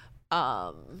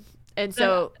 And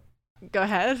so go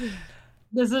ahead.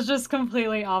 This is just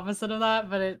completely opposite of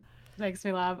that, but it makes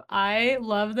me laugh. I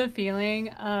love the feeling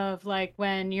of like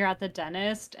when you're at the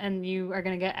dentist and you are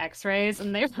gonna get x-rays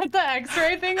and they put the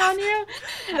x-ray thing on you.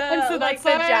 And so like the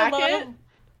jacket.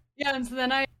 Yeah, and so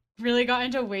then I really got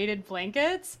into weighted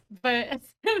blankets, but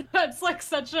that's like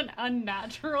such an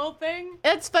unnatural thing.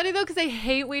 It's funny though, because I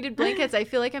hate weighted blankets. I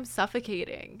feel like I'm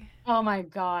suffocating. Oh my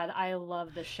god, I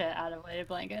love the shit out of weighted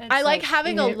blankets. I like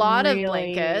having a lot of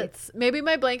blankets. Maybe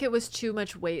my blanket was too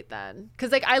much weight then,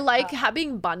 because like I like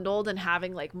being bundled and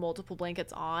having like multiple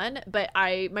blankets on, but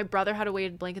my brother had a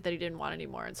weighted blanket that he didn't want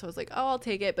anymore, and so I was like, oh, I'll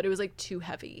take it, but it was like too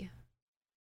heavy.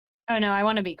 Oh no, I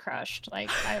want to be crushed.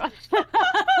 Like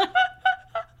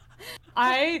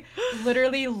I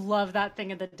literally love that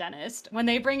thing at the dentist. When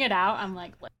they bring it out, I'm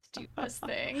like, let's do this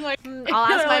thing. Like,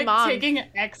 I'll ask my mom. Taking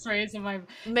x-rays of my.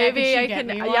 Maybe I can.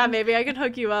 Yeah, maybe I can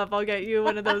hook you up. I'll get you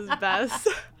one of those vests.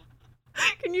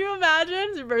 Can you imagine?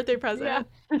 It's your birthday present.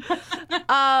 Yeah.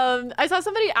 I saw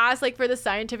somebody ask like for the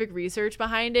scientific research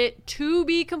behind it. To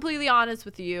be completely honest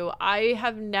with you, I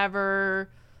have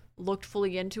never looked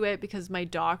fully into it because my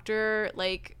doctor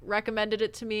like recommended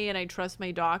it to me, and I trust my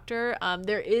doctor.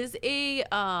 There is a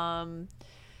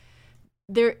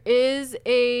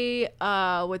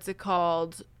what's it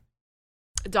called,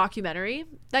 documentary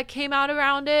that came out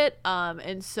around it,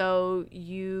 and so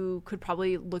you could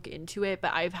probably look into it.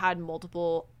 But I've had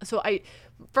multiple, so a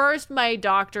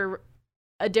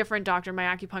different doctor, my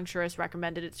acupuncturist,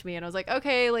 recommended it to me, and I was like,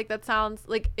 okay, like that sounds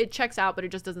like it checks out, but it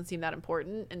just doesn't seem that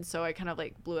important, and so I kind of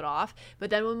like blew it off.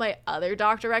 But then when my other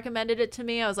doctor recommended it to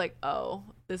me, I was like, oh,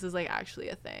 this is like actually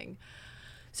a thing.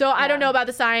 So yeah. I don't know about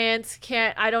the science.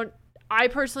 I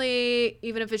personally,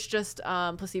 even if it's just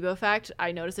placebo effect,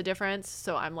 I notice a difference,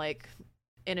 so I'm like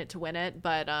in it to win it.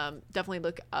 But definitely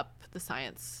look up the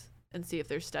science and see if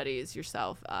there's studies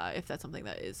yourself, if that's something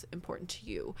that is important to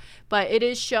you. But it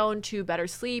is shown to better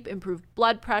sleep, improve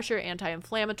blood pressure,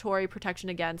 anti-inflammatory, protection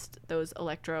against those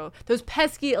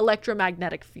pesky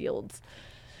electromagnetic fields.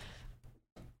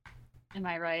 Am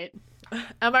I right?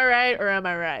 Am I right, or am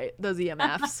I right? Those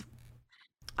EMFs.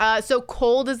 So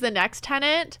cold is the next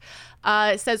tenet.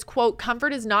 It says, quote,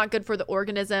 comfort is not good for the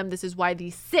organism. This is why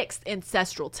the 6th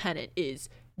ancestral tenet is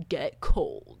get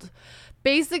cold.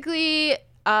 Basically,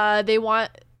 they want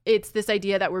it's this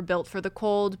idea that we're built for the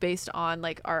cold based on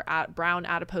like our brown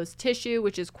adipose tissue,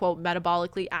 which is, quote,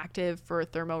 metabolically active for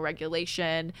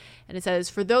thermoregulation. And it says,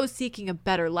 for those seeking a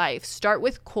better life, start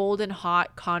with cold and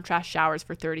hot contrast showers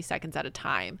for 30 seconds at a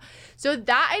time. So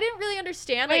that I didn't really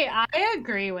understand. Wait, I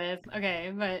agree with.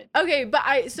 Okay,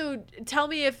 but so tell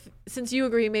me if, since you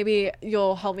agree, maybe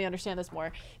you'll help me understand this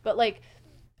more. But like,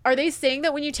 are they saying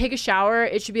that when you take a shower,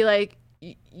 it should be like,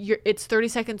 it's 30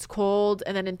 seconds cold,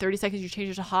 and then in 30 seconds you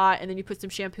change it to hot, and then you put some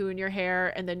shampoo in your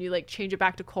hair, and then you like change it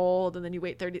back to cold, and then you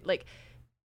wait 30, like,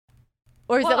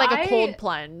 or is it like a cold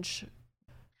plunge?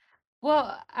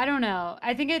 Well, I don't know.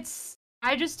 I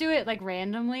just do it like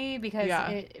randomly because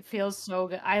it feels so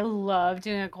good. I love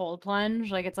doing a cold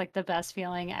plunge. Like, it's like the best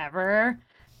feeling ever.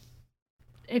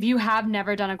 If you have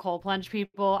never done a cold plunge,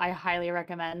 people, I highly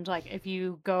recommend, like, if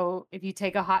you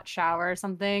take a hot shower or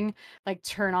something, like,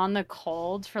 turn on the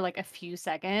cold for like a few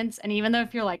seconds. And even though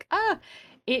if you're like,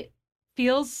 it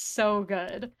feels so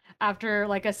good after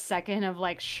like a second of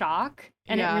like shock.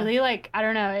 And it really, like, I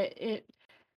don't know,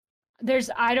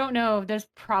 I don't know, there's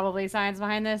probably science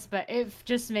behind this, but it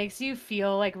just makes you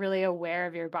feel like really aware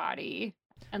of your body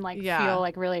and like feel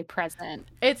like really present.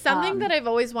 It's something that I've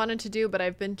always wanted to do, but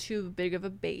I've been too big of a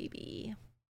baby.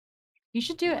 You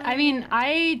should do it. I mean,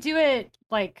 I do it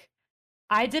like,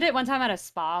 I did it one time at a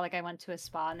spa. Like, I went to a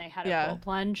spa and they had a cold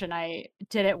plunge, and I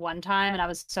did it one time and I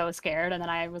was so scared, and then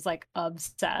I was like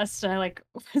obsessed, and I like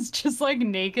was just like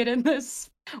naked in this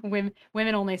women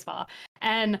only spa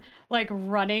and like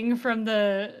running from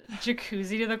the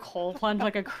jacuzzi to the cold plunge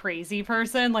like a crazy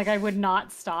person. Like, I would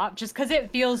not stop just because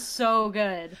it feels so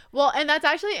good. Well, and that's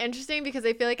actually interesting because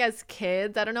I feel like as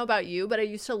kids, I don't know about you, but I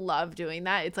used to love doing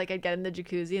that. It's like I'd get in the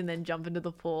jacuzzi and then jump into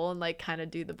the pool and like kind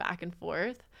of do the back and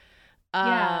forth.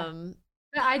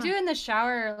 I do in the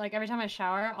shower. Like, every time I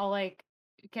shower, I'll like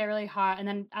get really hot, and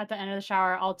then at the end of the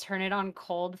shower I'll turn it on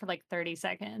cold for like 30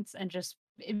 seconds, and just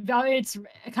it's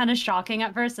kind of shocking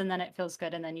at first, and then it feels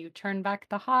good, and then you turn back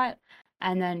the hot,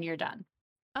 and then you're done.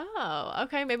 Oh,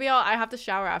 okay. Maybe I have to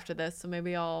shower after this, so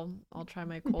maybe I'll try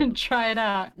my cold. Try it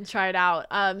out. Try it out.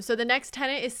 So the next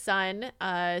tenet is sun.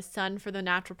 Sun for the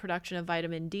natural production of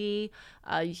vitamin D.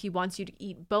 He wants you to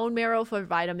eat bone marrow for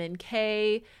vitamin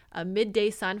K, midday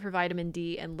sun for vitamin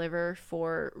D, and liver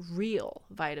for real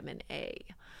vitamin A.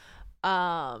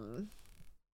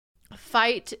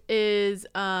 Fight is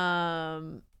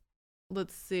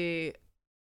let's see.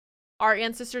 Our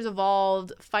ancestors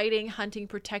evolved fighting, hunting,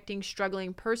 protecting,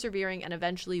 struggling, persevering, and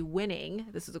eventually winning.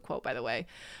 This is a quote, by the way.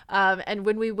 And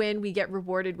when we win, we get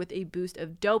rewarded with a boost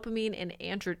of dopamine and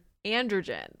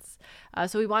androgens.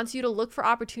 So he wants you to look for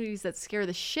opportunities that scare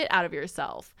the shit out of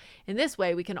yourself. In this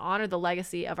way, we can honor the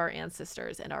legacy of our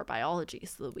ancestors and our biology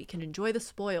so that we can enjoy the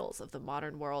spoils of the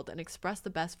modern world and express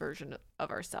the best version of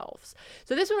ourselves.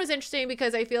 So this one was interesting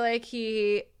because I feel like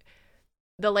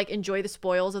enjoy the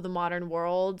spoils of the modern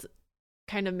world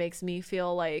kind of makes me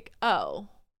feel like, oh,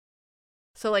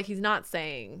 so like he's not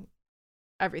saying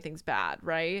everything's bad,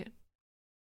 right?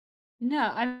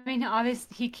 No, I mean,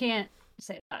 obviously he can't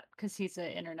say that because he's an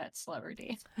internet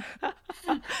celebrity. Like,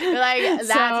 that's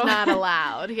not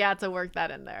allowed. He had to work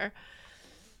that in there.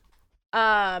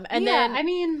 And then I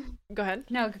mean, go ahead.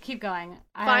 No, keep going.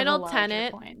 Final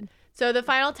tenet. So the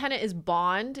final tenet is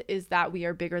bond, is that we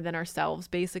are bigger than ourselves,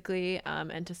 basically,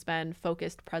 and to spend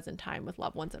focused present time with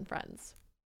loved ones and friends,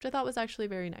 which I thought was actually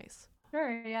very nice.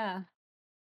 Sure, yeah.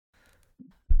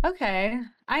 Okay.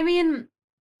 I mean,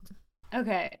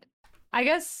 okay. I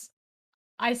guess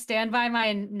I stand by my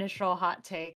initial hot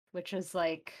take, which is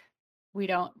like, we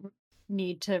don't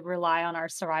need to rely on our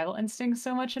survival instincts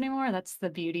so much anymore. That's the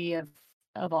beauty of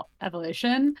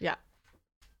evolution. Yeah.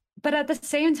 But at the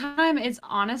same time, it's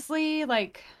honestly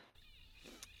like,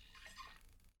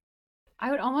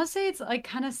 I would almost say it's like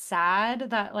kind of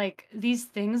sad that like these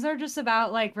things are just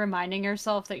about like reminding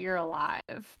yourself that you're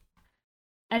alive.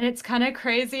 And it's kind of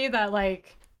crazy that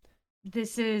like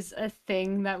this is a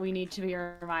thing that we need to be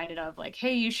reminded of. Like,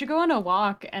 hey, you should go on a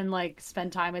walk and like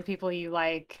spend time with people you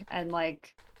like, and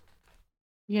like,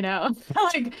 you know,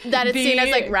 like that it's seen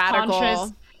as like radical.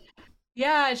 Conscious.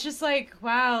 Yeah, it's just like,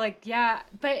 wow, like, yeah,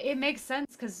 but it makes sense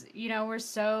because, you know, we're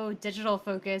so digital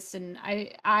focused, and I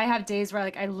have days where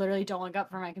like I literally don't look up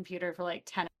from my computer for like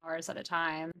 10 hours at a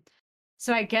time.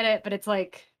 So I get it, but it's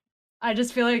like, I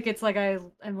just feel like it's like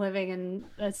I'm living in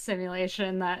a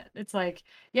simulation that it's like,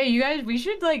 yeah, you guys, we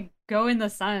should like go in the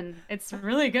sun. It's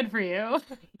really good for you.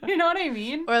 You know what I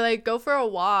mean? Or like go for a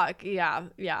walk. Yeah,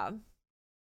 yeah.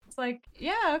 It's like,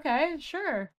 yeah, okay,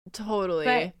 sure. Totally.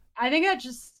 But I think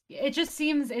it just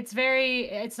seems it's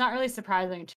not really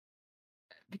surprising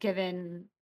given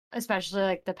especially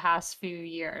like the past few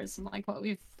years and like what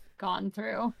we've gone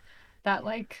through, that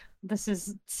like this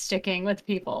is sticking with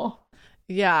people.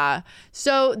 Yeah.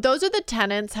 So those are the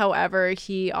tenets. However,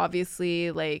 he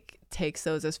obviously like takes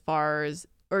those as far as,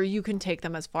 or you can take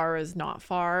them as far as not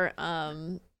far,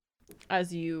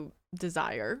 as you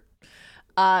desire.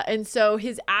 And so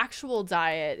his actual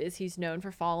diet is he's known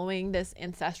for following this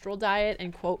ancestral diet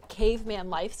and quote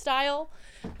caveman lifestyle,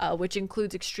 which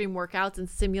includes extreme workouts and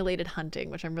simulated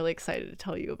hunting, which I'm really excited to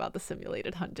tell you about the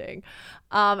simulated hunting.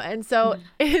 And so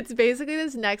it's basically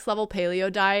this next level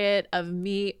paleo diet of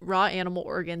meat, raw animal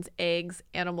organs, eggs,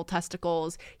 animal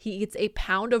testicles. He eats a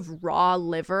pound of raw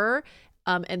liver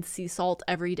and sea salt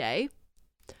every day.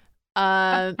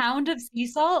 A pound of sea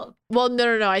salt? Well,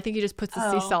 no. I think he just puts the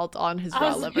sea salt on his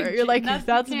raw liver. You're like, that's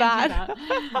bad. That.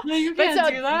 No, you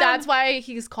can't do that. That's why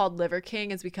he's called Liver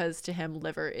King, is because to him,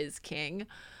 liver is king.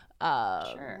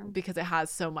 Sure. Because it has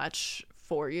so much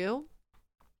for you.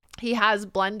 He has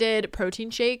blended protein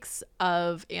shakes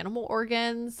of animal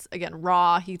organs. Again,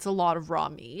 raw. He eats a lot of raw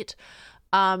meat.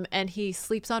 And he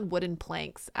sleeps on wooden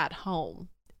planks at home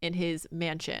in his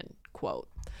mansion, quote.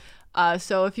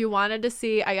 So if you wanted to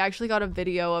see, I actually got a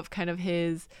video of kind of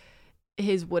his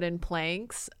wooden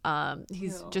planks.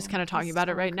 He's just kind of talking about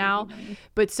it right now.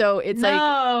 But so it's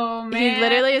he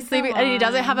literally is sleeping and he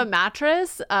doesn't have a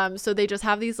mattress. So they just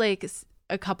have these like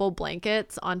a couple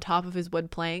blankets on top of his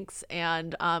wood planks.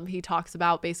 And he talks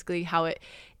about basically how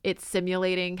it's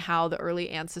simulating how the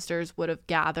early ancestors would have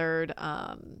gathered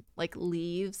like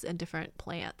leaves and different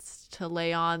plants to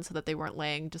lay on so that they weren't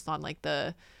laying just on like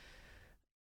the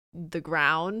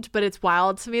ground. But it's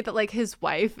wild to me that like his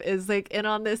wife is like in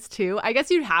on this too. I guess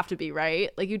you'd have to be, right?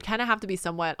 Like you'd kind of have to be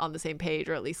somewhat on the same page,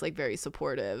 or at least like very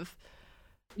supportive.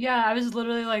 Yeah, I was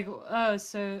literally like, oh,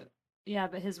 so yeah,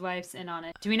 but his wife's in on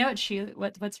it. Do we know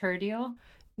what's her deal?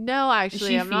 No,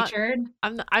 actually, is she featured?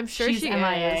 I'm sure She's she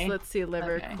MIA. is. Let's see,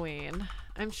 Liver Queen.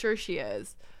 I'm sure she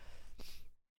is.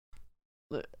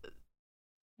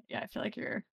 Yeah, I feel like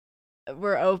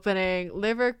we're opening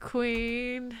Liver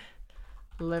Queen.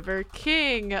 Liver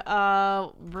King,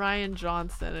 Brian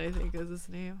Johnson, I think is his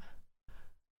name.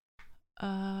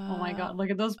 Oh my god, look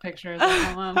at those pictures.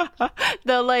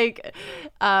 The like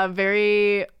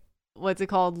very, what's it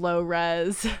called, low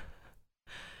res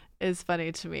is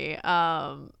funny to me.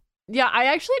 Yeah, I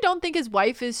actually don't think his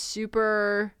wife is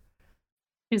super.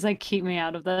 She's like, keep me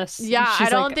out of this. Yeah, she's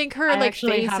I don't think her like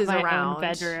face is around. Own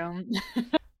bedroom.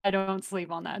 I don't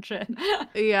sleep on that shit.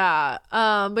 Yeah.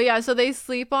 But yeah, so they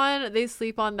sleep on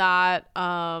that.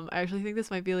 I actually think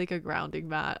this might be like a grounding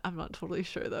mat. I'm not totally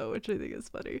sure though, which I think is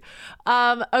funny.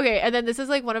 Okay, and then this is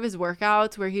like one of his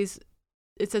workouts where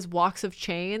it says walks of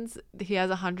chains. He has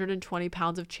 120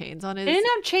 pounds of chains on his neck. Didn't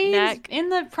have chains neck. In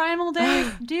the primal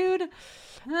days, dude.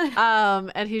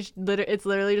 And it's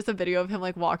literally just a video of him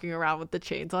like walking around with the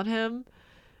chains on him.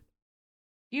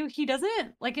 He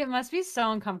doesn't like, it must be so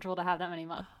uncomfortable to have that many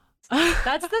muscles.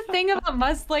 That's the thing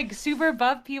about like super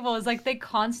buff people, is like they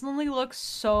constantly look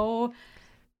so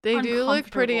they do look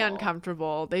pretty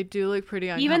uncomfortable.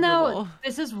 Even though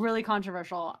this is really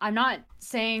controversial, I'm not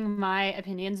saying my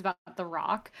opinions about The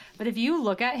Rock, but if you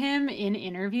look at him in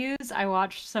interviews, I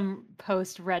watched some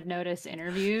post Red Notice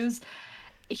interviews,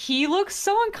 he looks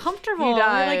so uncomfortable. He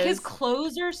does. Like his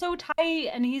clothes are so tight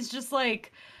and he's just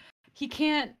like, he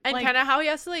can't, and like, kind of how he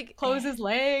has to like close his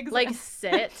legs, like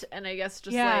sit and I guess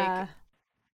just like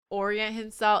orient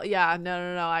himself. Yeah, no,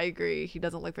 I agree. He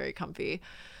doesn't look very comfy.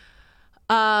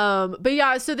 But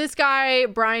yeah, so this guy,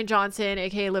 Brian Johnson,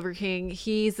 aka Liver King,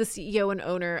 he's the CEO and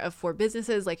owner of 4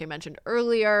 businesses, like I mentioned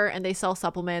earlier, and they sell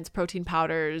supplements, protein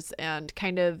powders, and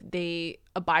kind of they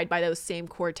abide by those same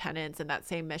core tenets and that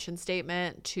same mission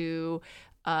statement to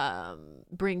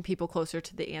bring people closer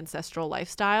to the ancestral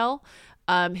lifestyle.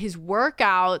 His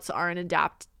workouts are an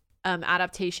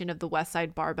adaptation of the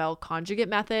Westside Barbell Conjugate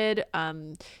method.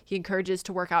 He encourages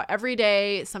to work out every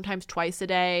day, sometimes twice a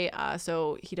day.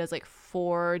 So he does like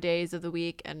 4 days of the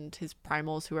week, and his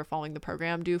primals who are following the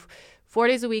program do 4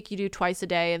 days a week. You do twice a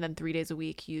day, and then 3 days a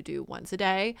week you do once a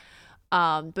day.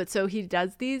 But so he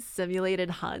does these simulated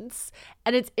hunts,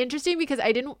 and it's interesting because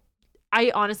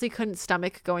I honestly couldn't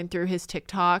stomach going through his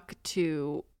TikTok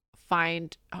to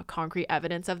find concrete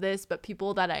evidence of this, but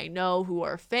people that I know who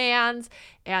are fans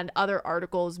and other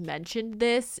articles mentioned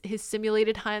his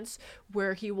simulated hunts,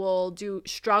 where he will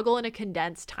struggle in a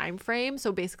condensed time frame.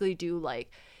 So basically do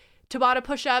like Tabata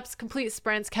push-ups, complete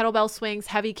sprints, kettlebell swings,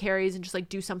 heavy carries, and just like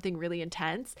do something really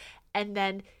intense. And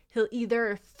then he'll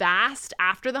either fast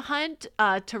after the hunt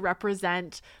to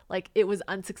represent like it was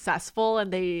unsuccessful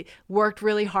and they worked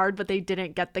really hard but they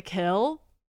didn't get the kill,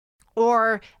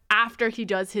 or after he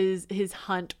does his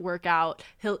hunt workout,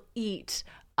 he'll eat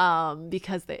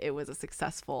because it was a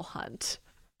successful hunt.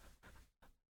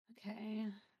 Okay.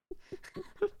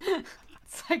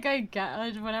 It's like I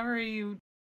get whatever you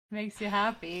makes you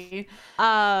happy.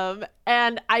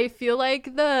 And I feel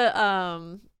like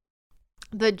the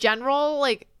general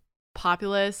like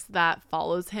populace that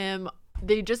follows him,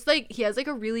 they just like, he has like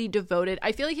a really devoted,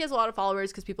 I feel like he has a lot of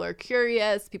followers because people are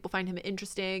curious, people find him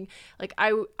interesting. Like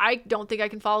I don't think I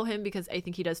can follow him because I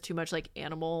think he does too much like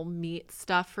animal meat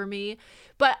stuff for me,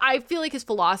 but I feel like his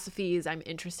philosophies I'm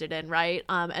interested in, right?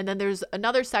 And then there's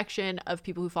another section of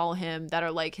people who follow him that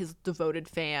are like his devoted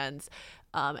fans,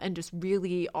 and just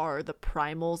really are the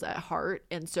primals at heart.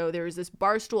 And so there's this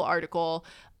Barstool article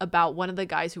about one of the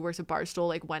guys who works at Barstool,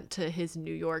 like went to his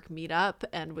New York meetup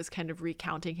and was kind of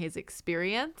recounting his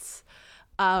experience.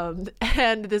 And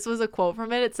this was a quote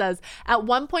from it. It says, "At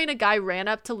one point, a guy ran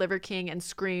up to Liver King and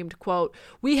screamed, quote,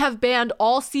 'We have banned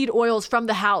all seed oils from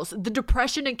the house. The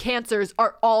depression and cancers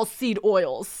are all seed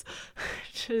oils.'"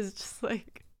 Which is just like,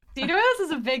 Seed oils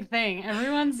is a big thing.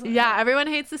 everyone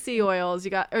hates the seed oils.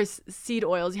 Seed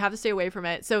oils. You have to stay away from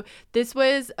it. So this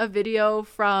was a video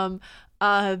from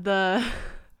the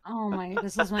Oh my!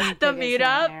 This is my the biggest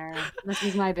meetup. nightmare. This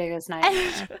is my biggest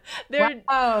nightmare. They're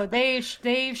Wow, they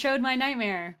showed my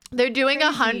nightmare. they're doing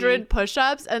Crazy. 100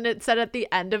 push-ups, and it said at the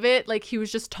end of it, like he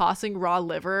was just tossing raw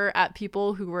liver at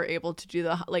people who were able to do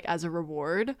the like as a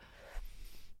reward.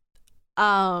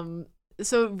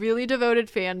 So really devoted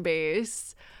fan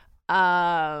base.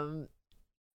 And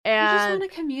I just want a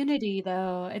community,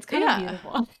 though. It's kind of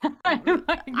beautiful.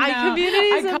 community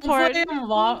is important. I'm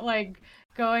like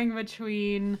going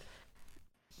between.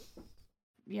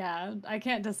 Yeah, I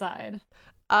can't decide.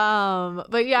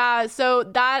 But yeah, so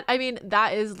that, I mean,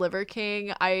 that is Liver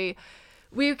King.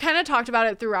 We kind of talked about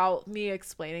it throughout me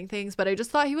explaining things, but I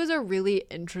just thought he was a really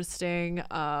interesting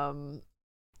kind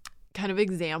of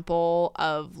example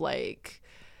of like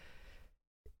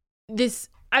this.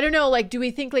 I don't know, like, do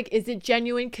we think, like, is it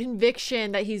genuine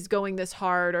conviction that he's going this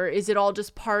hard, or is it all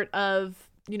just part of,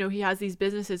 you know, he has these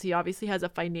businesses, he obviously has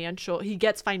he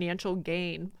gets financial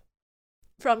gain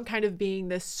from kind of being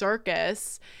this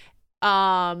circus.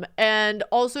 And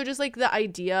also just like the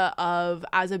idea of,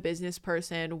 as a business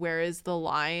person, where is the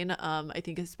line? I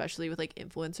think especially with like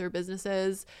influencer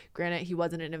businesses, granted he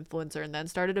wasn't an influencer and then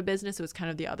started a business, it was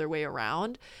kind of the other way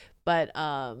around. But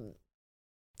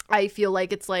I feel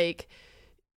like it's like,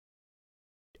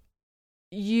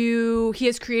 he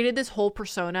has created this whole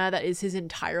persona that is his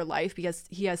entire life because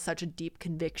he has such a deep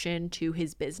conviction to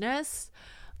his business.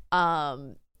 I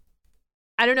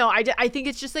don't know. I think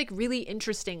it's just like really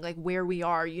interesting, like where we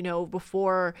are, you know,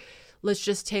 before, let's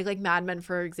just take like Mad Men,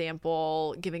 for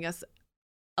example, giving us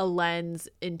a lens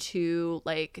into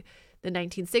like the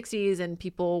 1960s and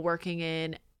people working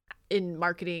in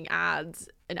marketing, ads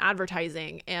and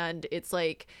advertising. And it's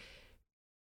like,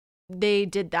 they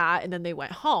did that and then they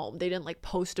went home. They didn't like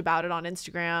post about it on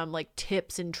Instagram, like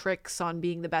tips and tricks on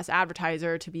being the best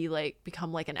advertiser to be like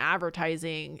become like an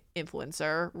advertising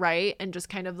influencer, right? And just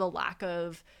kind of the lack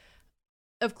of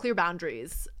clear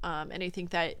boundaries. And I think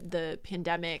that the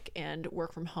pandemic and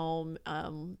work from home,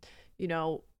 you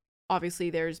know, obviously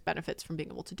there's benefits from being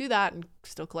able to do that and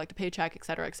still collect a paycheck, et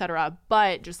cetera,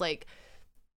 but just like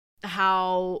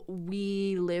how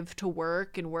we live to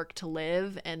work and work to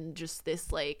live, and just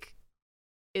this like,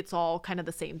 it's all kind of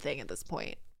the same thing at this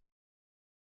point.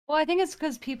 Well, I think it's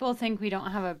because people think we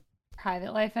don't have a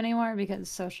private life anymore because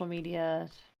social media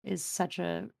is such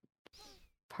a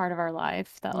part of our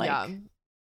life that like, Yeah.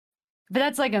 but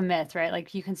that's like a myth, right?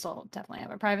 Like you can still definitely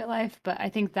have a private life, but I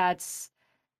think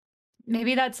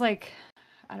maybe that's like,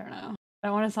 I don't know. I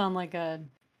don't want to sound like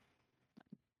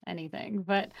anything,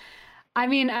 but I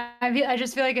mean, I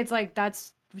just feel like it's like,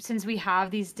 that's since we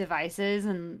have these devices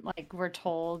and like we're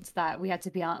told that we have to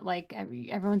be on, like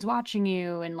everyone's watching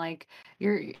you and like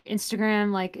your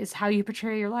Instagram like is how you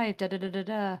portray your life, da da da da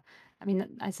da. I mean,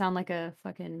 I sound like a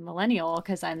fucking millennial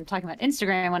because I'm talking about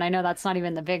Instagram when I know that's not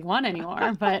even the big one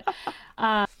anymore. But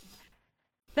that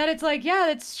it's like, yeah,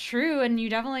 that's true, and you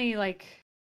definitely like,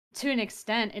 to an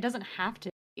extent, it doesn't have to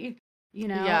be. You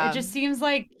know, Yeah. it just seems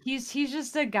like he's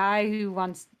just a guy who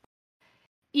wants,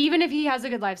 even if he has a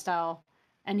good lifestyle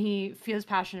and he feels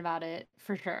passionate about it,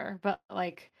 for sure, but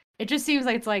like it just seems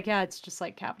like it's like, yeah, it's just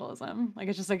like capitalism. Like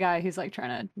it's just a guy who's like trying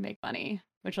to make money,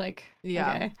 which like,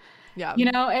 Yeah. okay. Yeah.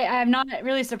 You know, I'm not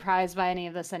really surprised by any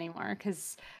of this anymore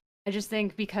because I just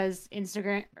think because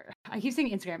I keep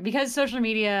saying Instagram, because social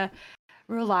media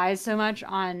relies so much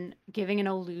on giving an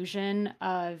illusion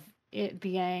of it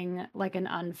being like an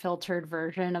unfiltered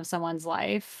version of someone's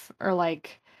life, or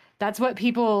like that's what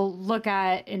people look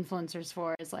at influencers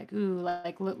for, is like, ooh,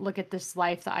 like look at this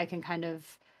life that I can kind of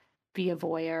be a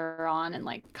voyeur on and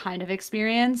like kind of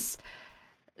experience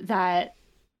that.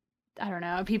 I don't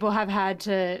know, people have had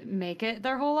to make it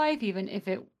their whole life, even if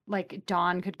it, like,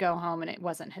 Don could go home and it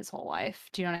wasn't his whole life.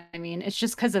 Do you know what I mean? It's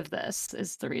just because of this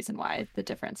is the reason why the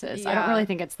difference is. I don't Yeah. really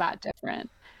think it's that different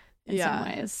in some Yeah.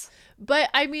 ways. But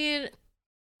I mean,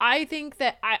 I think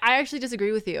that I actually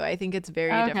disagree with you. I think it's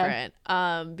very Okay.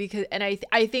 different. Because and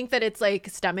I think that it's like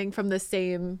stemming from the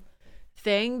same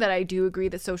thing, that I do agree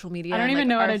that social media I don't and even like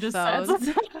know what our I just phones.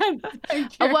 said. I'm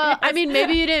Well, I curious. mean,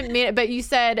 maybe you didn't mean it, but you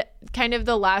said kind of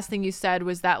the last thing you said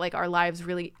was that like our lives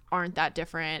really aren't that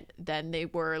different than they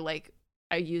were. Like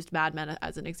I used Mad Men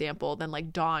as an example, than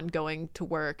like Dawn going to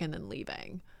work and then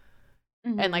leaving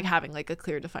and like Mhm. having like a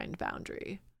clear defined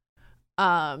boundary.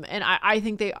 And I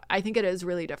think it is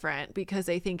really different, because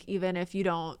I think even if you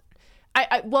don't,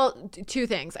 well, two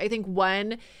things. I think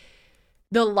one,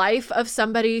 the life of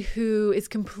somebody who is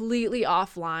completely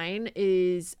offline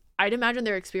is, I'd imagine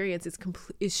their experience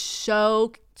is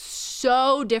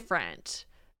so different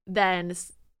than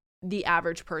the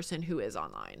average person who is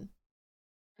online.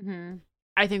 Mhm.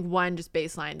 I think one, just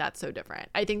baseline, that's so different.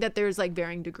 I think that there's like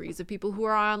varying degrees of people who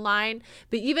are online,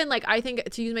 but even like, I think,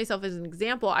 to use myself as an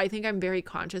example, I think I'm very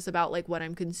conscious about like what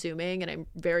I'm consuming, and I'm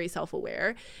very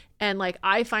self-aware, and like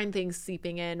I find things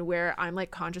seeping in where I'm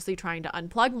like consciously trying to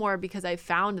unplug more, because I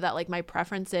found that like my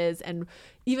preferences and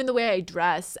even the way I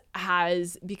dress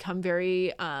has become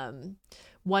very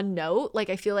one note. Like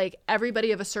I feel like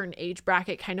everybody of a certain age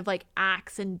bracket kind of like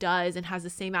acts and does and has the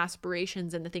same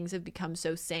aspirations, and the things have become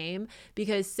so same,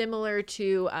 because similar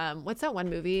to what's that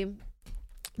one movie,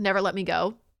 Never Let Me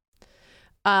Go,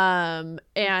 and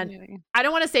Maybe. I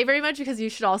don't want to say very much because you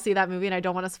should all see that movie and I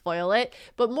don't want to spoil it,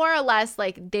 but more or less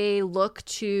like they look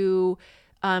to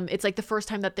it's like the first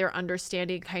time that they're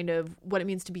understanding kind of what it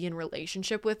means to be in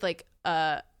relationship with like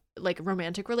a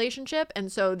romantic relationship,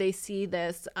 and so they see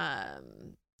this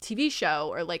TV show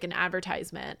or like an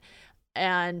advertisement,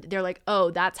 and they're like, oh,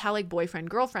 that's how like boyfriend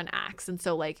girlfriend acts, and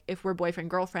so like if we're boyfriend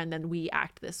girlfriend, then we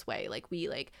act this way, like we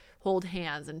like hold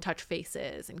hands and touch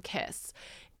faces and kiss.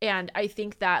 And I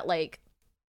think that like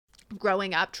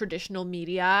growing up, traditional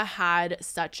media had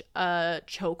such a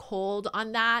chokehold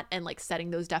on that and like setting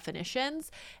those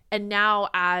definitions, and now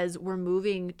as we're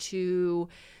moving to,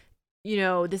 you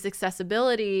know, this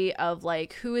accessibility of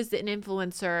like who is an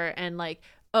influencer, and like,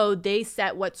 oh, they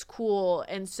set what's cool,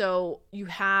 and so you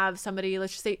have somebody,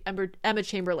 let's just say Emma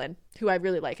Chamberlain, who I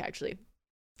really like actually.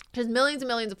 She has millions and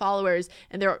millions of followers,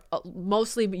 and they're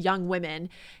mostly young women,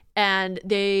 and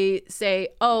they say,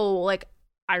 oh, like,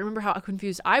 I remember how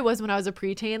confused I was when I was a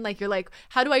preteen. Like, you're like,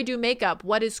 how do I do makeup?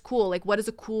 What is cool? Like, what does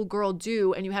a cool girl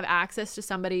do? And you have access to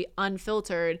somebody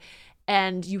unfiltered,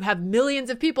 and you have millions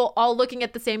of people all looking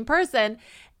at the same person,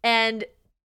 and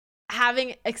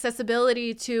having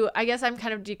accessibility to, I guess I'm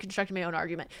kind of deconstructing my own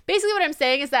argument. Basically what I'm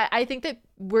saying is that I think that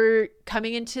we're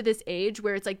coming into this age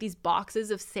where it's like these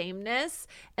boxes of sameness,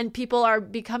 and people are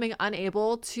becoming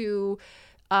unable to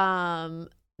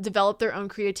develop their own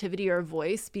creativity or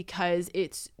voice, because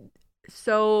it's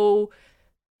so,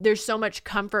 there's so much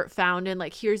comfort found in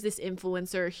like, here's this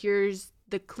influencer, here's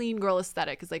the clean girl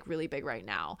aesthetic is like really big right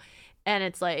now. And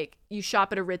it's like, you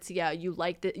shop at Aritzia, you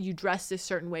like that, you dress this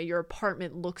certain way, your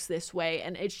apartment looks this way,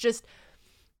 and it's just,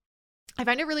 I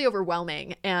find it really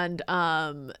overwhelming, and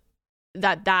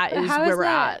that But is how where is we're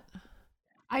that? at.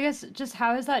 I guess just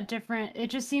how is that different? It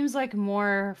just seems like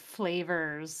more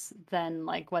flavors than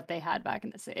like what they had back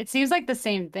in the day. It seems like the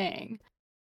same thing.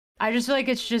 I just feel like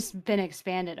it's just been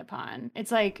expanded upon.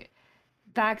 It's like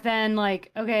back then,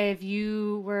 like, okay, if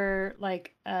you were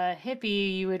like a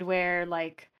hippie, you would wear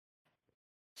like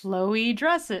flowy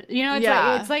dresses. You know,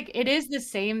 Yeah. it's like it is the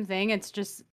same thing. It's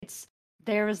just it's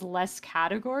there was less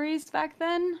categories back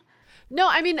then. No,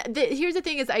 I mean, here's the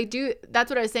thing is that's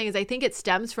what I was saying, is I think it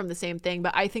stems from the same thing,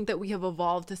 but I think that we have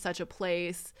evolved to such a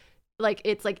place, like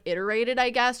it's like iterated, I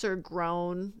guess, or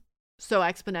grown so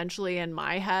exponentially in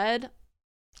my head,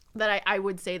 that I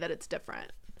would say that it's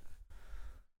different.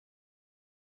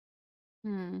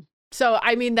 Hmm. So,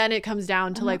 I mean, then it comes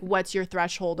down to I'm like, not- what's your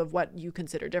threshold of what you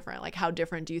consider different? Like, how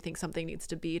different do you think something needs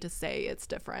to be to say it's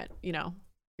different? You know,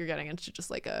 you're getting into just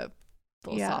like a Yeah.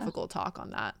 philosophical talk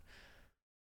on that.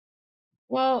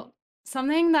 Well,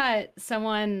 something that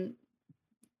someone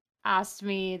asked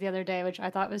me the other day, which I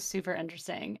thought was super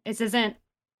interesting. This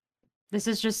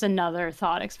is just another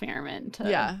thought experiment to,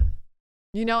 Yeah.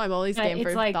 You know, I'm always but game it's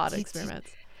for like, thought experiments.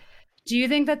 do you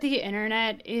think that the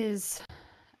internet is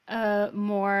a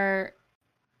more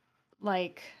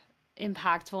like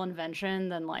impactful invention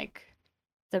than like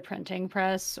the printing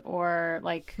press or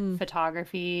like Hmm.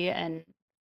 photography and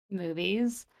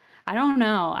movies. I don't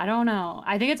know. I don't know.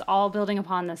 I think it's all building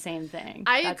upon the same thing.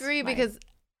 I That's agree my because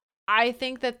I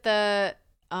think that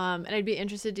and I'd be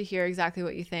interested to hear exactly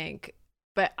what you think,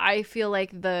 but I feel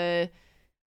like the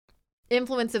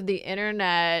influence of the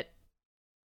internet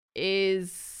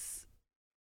is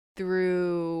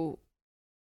through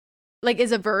like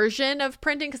is a version of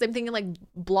printing because I'm thinking like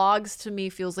blogs to me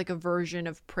feels like a version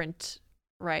of print,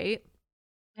 right?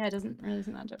 yeah, it doesn't really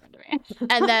seem that different to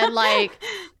And me. then like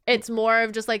it's more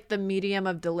of just like the medium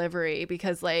of delivery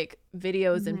because like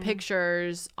videos and hmm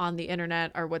pictures on the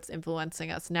internet are what's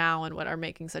influencing us now and what are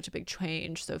making such a big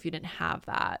change. So if you didn't have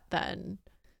that, then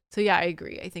so yeah, I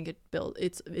agree. I think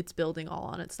it's building all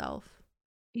on itself.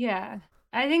 Yeah.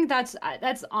 I think that's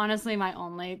honestly my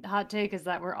only hot take is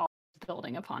that we're all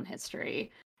building upon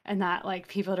history and that like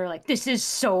people that are like this is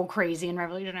so crazy and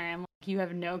revolutionary. I'm like you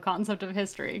have no concept of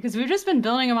history because we've just been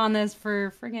building upon this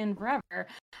for friggin' forever.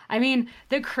 I mean,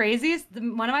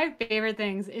 one of my favorite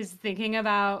things is thinking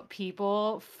about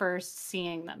people first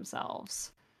seeing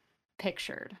themselves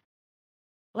pictured.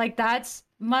 Like that's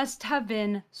must have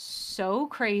been so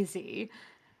crazy.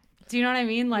 Do you know what I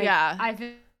mean? Like Yeah. I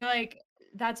feel like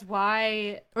that's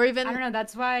why Or I even don't know,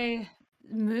 that's why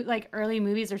like early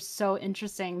movies are so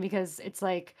interesting because it's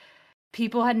like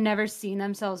people had never seen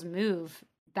themselves move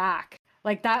back.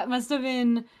 Like that must have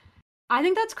been I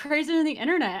think that's crazier than the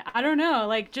internet. I don't know,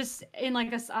 like just in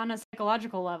like on a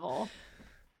psychological level.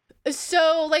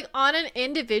 so like on an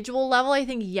individual level, I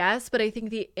think yes, but I think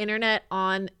the internet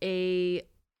on a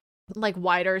like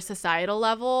wider societal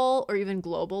level or even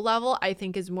global level, I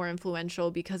think is more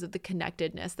influential because of the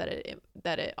connectedness that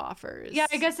it Yeah,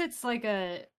 I offers. guess it's like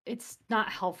it's not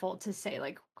helpful to say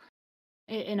like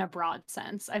in a broad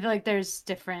sense. I feel like there's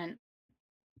different,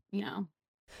 you know.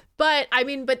 But I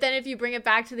mean, but then if you bring it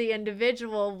back to the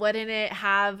individual, wouldn't it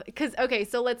have because okay,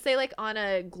 so let's say like on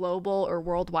a global or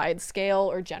worldwide scale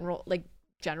or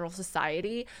general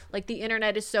society, like the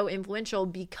internet is so influential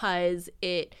because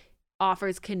it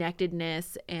offers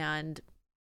connectedness and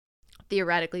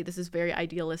theoretically, this is very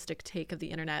idealistic take of the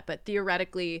internet, but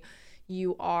theoretically,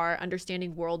 you are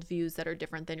understanding worldviews that are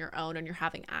different than your own, and you're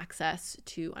having access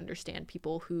to understand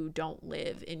people who don't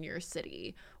live in your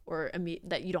city or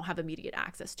that you don't have immediate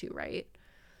access to, right?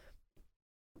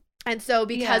 And so,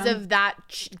 because Yeah. of that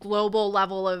global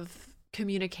level of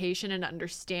communication and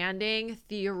understanding,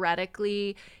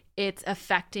 theoretically, it's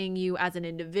affecting you as an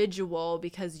individual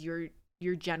because your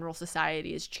general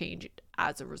society is changed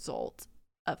as a result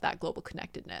of that global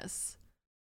connectedness,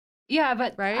 Yeah,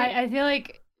 but right? I feel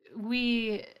like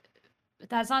we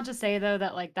that's not to say though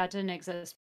that like that didn't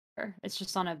exist before. It's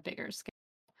just on a bigger scale.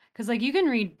 Because like you can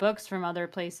read books from other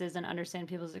places and understand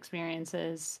people's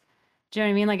experiences. Do you know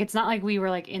what I mean? Like it's not like we were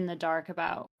like in the dark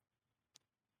about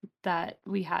that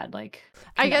we had like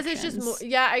I guess it's just more connections.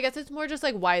 yeah, I guess it's more just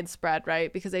like widespread,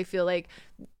 right? Because I feel like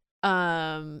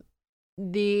um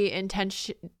the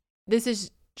intention this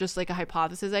is just like a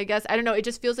hypothesis, I guess. I don't know, it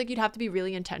just feels like you'd have to be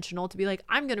really intentional to be like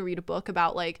I'm going to read a book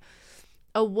about like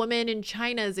a woman in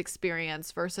China's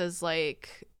experience versus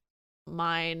like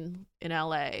mine in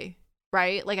LA,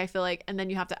 right? Like I feel like and then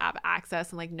you have to have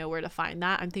access and like know where to find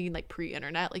that. I'm thinking like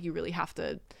pre-internet, like you really have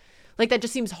to like that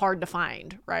just seems hard to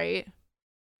find, right?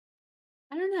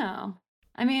 I don't know.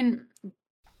 I mean,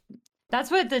 that's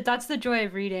the joy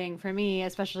of reading for me,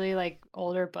 especially like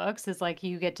older books, is like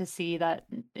you get to see that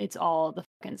it's all the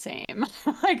fucking same.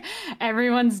 Like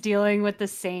everyone's dealing with the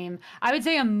same, I would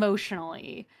say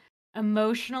emotionally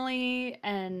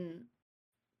and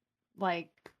like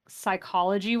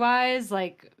psychology wise,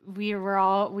 like we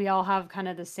all have kind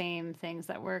of the same things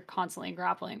that we're constantly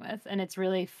grappling with. And it's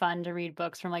really fun to read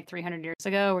books from like 300 years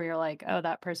ago where you're like, oh,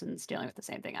 that person's dealing with the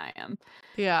same thing I am.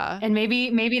 Yeah. And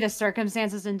maybe the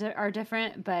circumstances are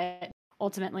different, but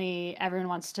ultimately everyone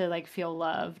wants to like feel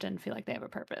loved and feel like they have a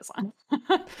purpose.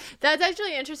 That's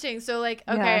actually interesting. So like,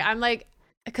 okay, Yeah. I'm like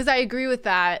because I agree with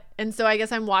that. And so I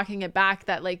guess I'm walking it back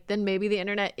that like then maybe the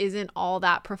internet isn't all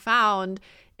that profound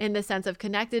in the sense of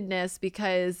connectedness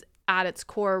because at its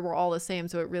core we're all the same,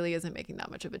 so it really isn't making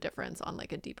that much of a difference on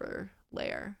like a deeper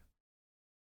layer.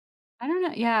 I don't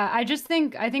know. Yeah,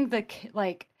 I think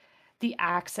like the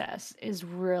access is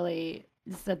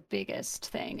the biggest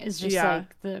thing. Is just Yeah.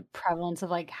 like the prevalence of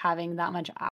like having that much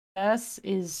access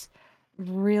is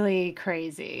really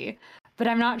crazy. But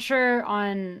I'm not sure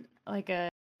on like a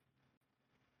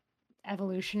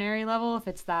evolutionary level if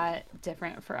it's that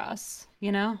different for us,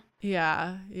 you know?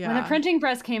 Yeah. When the Yeah. printing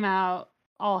press came out,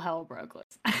 all hell broke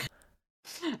loose.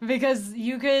 Because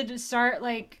you could start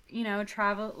like,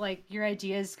 travel, like your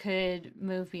ideas could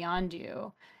move beyond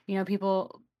you.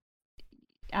 People,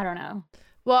 I don't know.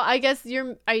 Well, I guess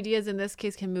your ideas in this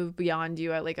case can move beyond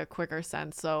you at like a quicker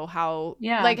sense. So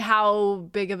Yeah. how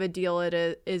big of a deal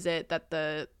is it that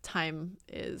the time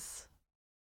is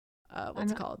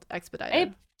what's it called,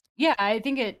 expedited? Yeah, I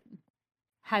think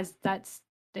that's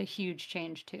the huge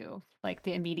change too, like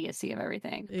the immediacy of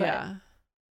everything. But Yeah.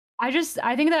 I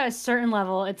think that at a certain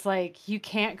level, it's like you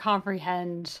can't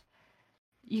comprehend.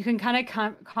 You can kind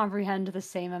of comprehend the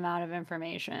same amount of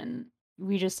information.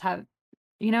 We just have,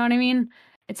 you know what I mean?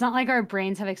 It's not like our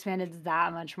brains have expanded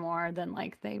that much more than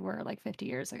like they were like 50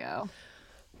 years ago.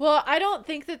 Well, I don't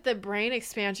think that the brain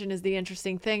expansion is the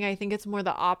interesting thing. I think it's more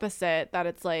the opposite, that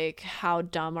it's like, how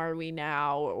dumb are we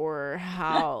now? Or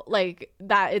how, like,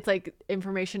 that it's like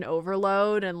information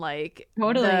overload and like.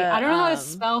 Totally. I don't know how to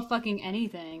spell fucking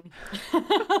anything.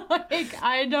 Like,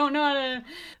 I don't know how to.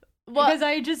 Well, because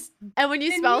I just. And when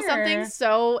you spell something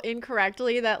so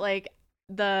incorrectly that like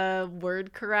the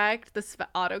word correct, the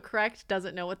autocorrect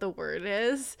doesn't know what the word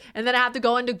is, and then I have to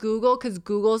go into Google because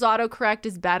Google's autocorrect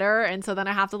is better, and so then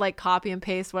I have to like copy and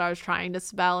paste what I was trying to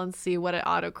spell and see what it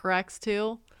autocorrects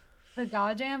to. The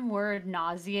goddamn word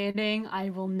nauseating,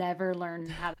 I will never learn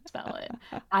how to spell it.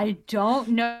 I don't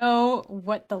know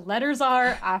what the letters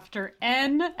are after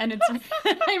N, and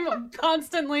I'm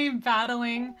constantly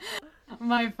battling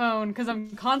my phone because I'm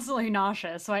constantly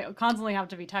nauseous, so I constantly have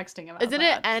to be texting about Isn't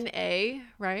that. it N-A,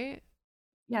 right?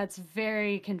 Yeah, it's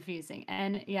very confusing.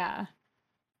 And yeah.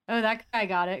 Oh, that guy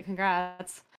got it.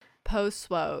 Congrats.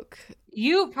 Post-woke.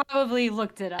 You probably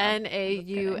looked it up.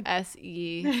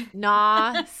 N-A-U-S-E.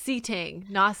 Nauseating.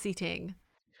 Nauseating.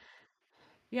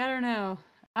 Yeah, I don't know.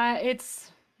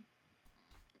 It's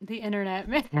the internet,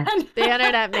 man. The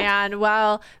internet, man.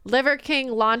 Well, Liver King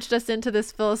launched us into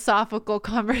this philosophical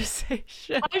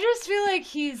conversation. I just feel like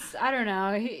I don't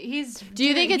know. Do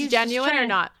you think it's genuine or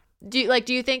not? Do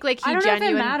you think like he genuine? I don't know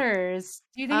if it matters.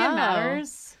 Do you think it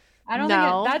matters? I don't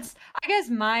think that's, I guess,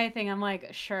 my thing. I'm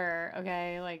like, sure,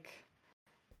 okay, like,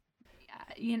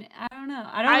 I don't know.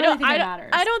 I don't really think it matters.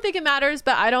 I don't think it matters,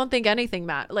 but I don't think anything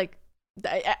matters. Like,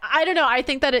 I don't know. I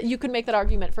think that you could make that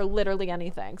argument for literally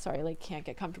anything. Sorry, like, can't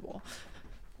get comfortable.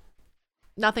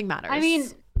 Nothing matters. I mean,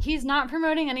 he's not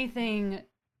promoting anything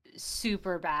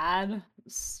super bad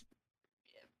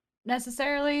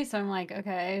necessarily, so I'm like,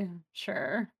 okay,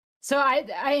 sure. So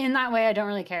I in that way, I don't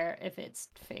really care if it's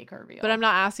fake or real. But I'm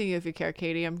not asking you if you care,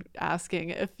 Katie. I'm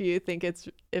asking if you think if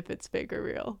it's fake or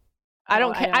real. I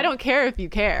don't care. I don't care if you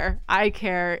care. I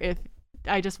care if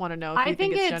I just want to know if you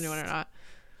think it's genuine or not.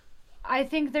 I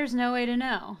think there's no way to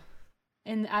know.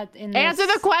 Answer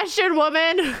the question,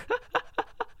 woman.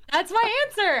 That's my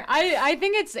answer. I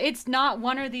think it's not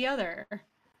one or the other.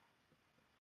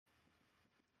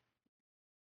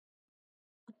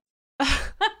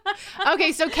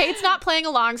 Okay, so Kate's not playing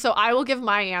along, so I will give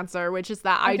my answer, which is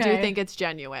that I do think it's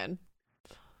genuine.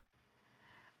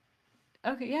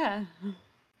 Okay, yeah.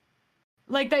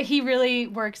 Like that he really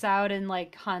works out and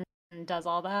like hunts and does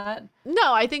all that.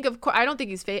 No, I think I don't think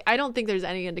he's fake. I don't think there's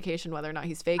any indication whether or not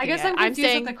he's faking it. I guess I'm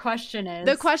confused what the question is.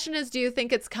 The question is, do you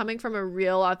think it's coming from a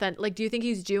real authentic, like, do you think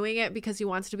he's doing it because he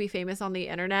wants to be famous on the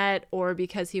internet, or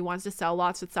because he wants to sell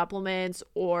lots of supplements,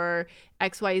 or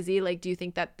XYZ? Like, do you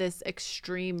think that this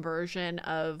extreme version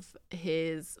of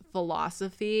his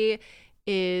philosophy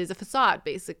is a facade,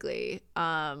 basically,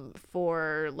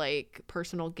 for like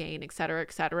personal gain, et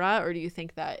cetera, or do you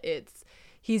think that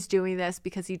he's doing this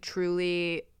because he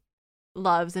truly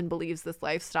loves and believes this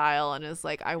lifestyle and is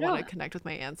like, I want to connect with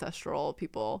my ancestral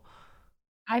people?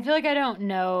 I feel like I don't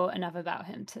know enough about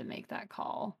him to make that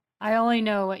call. I only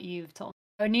know what you've told me.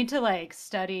 I would need to like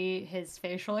study his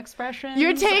facial expressions.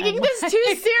 You're taking this too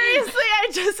seriously.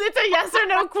 It's a yes or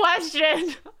no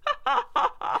question.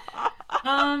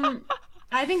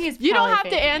 I think he's. You don't have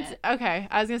to answer. Okay,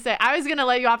 I was gonna say I was gonna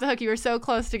let you off the hook. You were so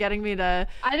close to getting me to.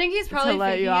 I think he's probably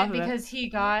faking it because he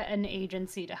got an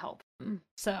agency to help him.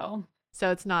 So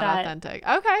it's not authentic.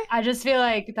 Okay. I just feel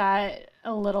like that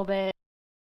a little bit.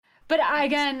 But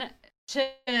again,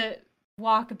 to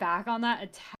walk back on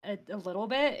that a little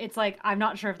bit, it's like I'm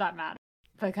not sure if that matters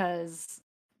because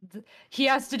he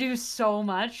has to do so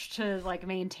much to like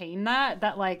maintain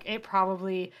that like it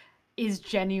probably is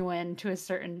genuine to a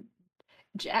certain.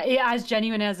 As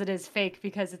genuine as it is fake,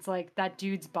 because it's like that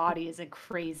dude's body is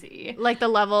crazy, like the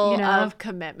level of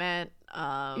commitment.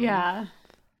 Yeah.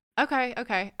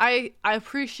 Okay. I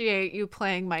appreciate you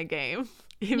playing my game.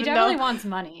 He definitely wants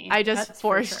money. I just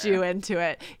forced you into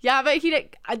it. Yeah, but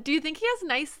do you think he has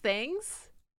nice things?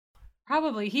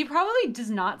 Probably. He probably does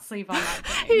not sleep on that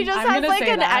He thing. just I'm has gonna like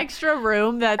say an that. extra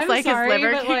room that's I'm like his sorry,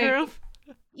 Liver but King like room.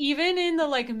 even in the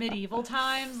like medieval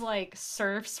times, like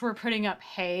serfs were putting up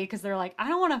hay because they're like, I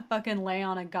don't want to fucking lay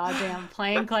on a goddamn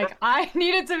plank. Like I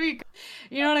need it to be,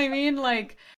 you know what I mean?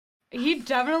 Like he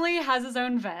definitely has his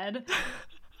own bed.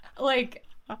 Like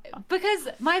because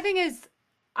my thing is,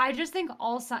 I just think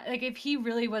like if he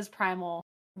really was primal,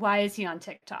 why is he on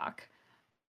TikTok?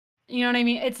 You know what I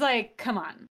mean? It's like, come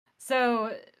on.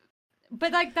 So,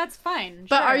 but like that's fine.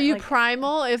 But are Sure. you Like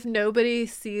primal if nobody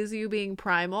sees you being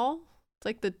primal? It's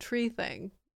like the tree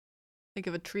thing. Like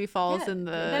if a tree falls yeah, in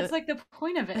that's the like the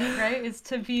point of it, right? Is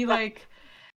to be like,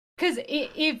 because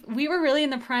if we were really in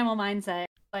the primal mindset,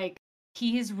 like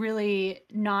he's really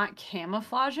not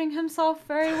camouflaging himself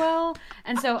very well.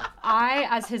 And so I,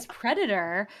 as his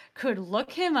predator, could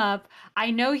look him up. I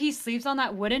know he sleeps on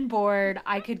that wooden board.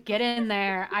 I could get in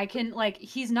there. I can, like,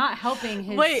 he's not helping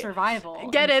his Wait, survival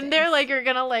get in there instincts. like you're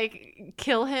gonna like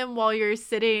kill him while you're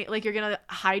sitting, like you're gonna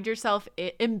hide yourself,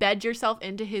 embed yourself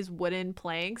into his wooden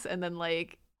planks, and then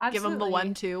like give him the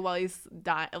Absolutely. 1-2 while he's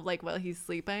like while he's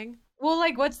sleeping. Well,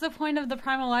 like, what's the point of the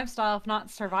primal lifestyle if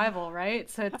not survival, right?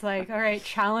 So it's like, all right,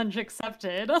 challenge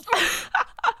accepted.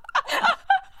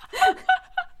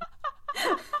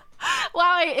 Wow,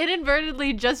 I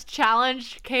inadvertently just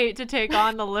challenged Kate to take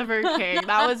on the Liver King.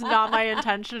 That was not my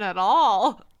intention at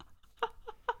all.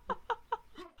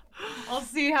 I'll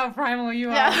see how primal you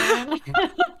are, Yeah.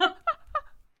 man.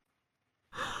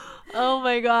 Oh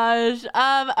my gosh.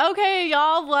 Okay,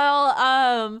 y'all.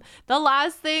 Well, the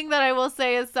last thing that I will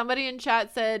say is somebody in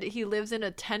chat said he lives in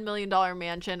a $10 million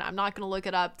mansion. I'm not gonna look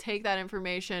it up. Take that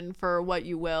information for what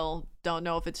you will. Don't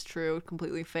know if it's true,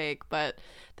 completely fake, but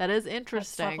that is That's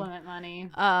interesting. supplement money.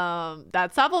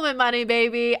 That supplement money,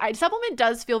 baby. Supplement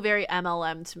does feel very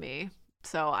MLM to me.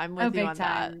 So I'm with you Big on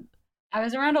that. time. I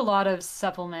was around a lot of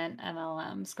supplement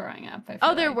MLMs growing up. I Oh,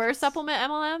 feel there like. were supplement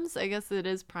MLMs? I guess it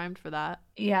is primed for that.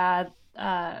 Yeah,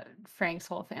 Frank's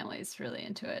whole family's really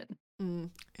into it.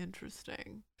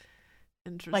 Interesting.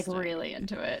 Like really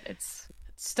into it. It's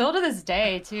still to this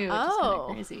day too, which is kind of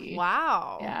crazy.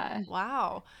 Wow. Yeah.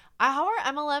 Wow. How are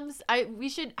MLMs?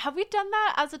 Have we done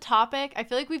that as a topic? I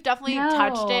feel like we've definitely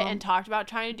touched it No. and talked about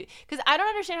trying to do, because I don't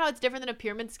understand how it's different than a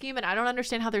pyramid scheme, and I don't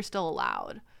understand how they're still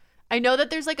allowed. I know that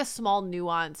there's like a small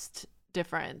nuanced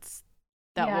difference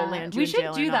that will land you we in should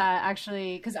jail or do not. that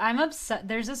actually, because I'm upset.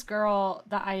 There's this girl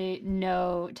that I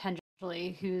know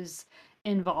tangentially who's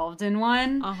involved in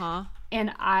one, Uh-huh.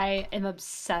 and I am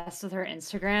obsessed with her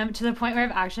Instagram to the point where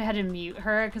I've actually had to mute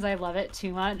her because I love it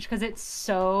too much. Because it's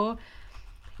so,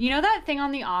 you know, that thing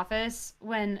on The Office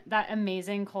when that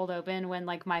amazing cold open when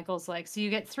like Michael's like, so you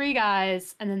get 3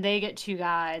 guys and then they get 2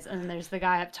 guys and then there's the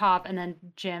guy up top and then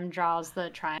Jim draws the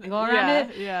triangle around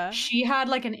it. Yeah. She had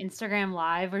like an Instagram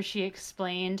live where she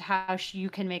explained how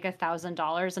you can make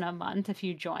 $1,000 in a month if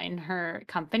you join her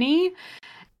company,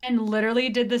 and literally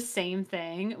did the same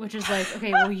thing, which is like,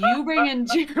 okay, well, you bring in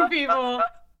 2 people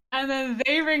and then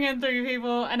they bring in 3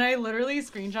 people. And I literally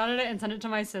screenshotted it and sent it to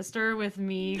my sister with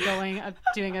me going up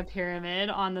doing a pyramid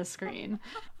on the screen.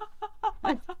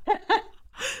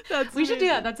 We should do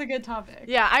that. That's a good topic.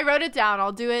 Yeah, I wrote it down.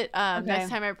 I'll do it Okay. next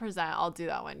time I present. I'll do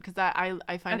that one because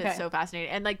I find it Okay. so fascinating.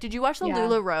 And like, did you watch the Yeah.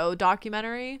 LuLaRoe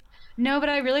documentary? No, but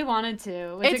I really wanted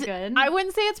to. Was it good? I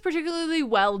wouldn't say it's particularly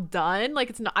well done. Like,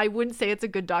 it's not. I wouldn't say it's a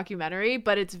good documentary,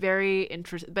 but it's very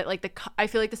interesting. But like I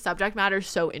feel like the subject matter is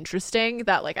so interesting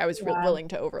that like I was willing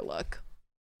to overlook.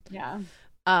 Yeah.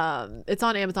 It's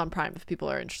on Amazon Prime if people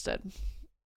are interested.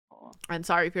 Cool. And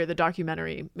sorry if you're the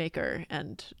documentary maker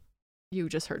and you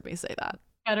just heard me say that.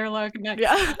 Better luck next.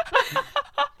 Yeah.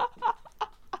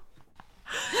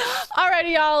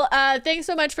 Alrighty, y'all. Thanks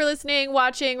so much for listening,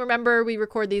 watching. Remember, we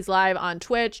record these live on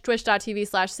Twitch,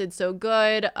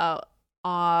 twitch.tv/SidSoGood.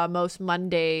 Most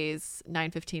Mondays,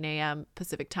 9:15 a.m.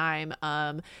 Pacific time.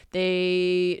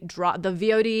 They drop the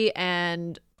VOD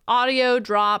and audio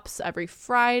drops every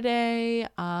Friday.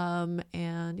 And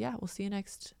yeah, we'll see you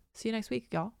next week,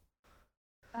 y'all.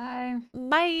 Bye.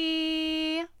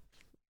 Bye.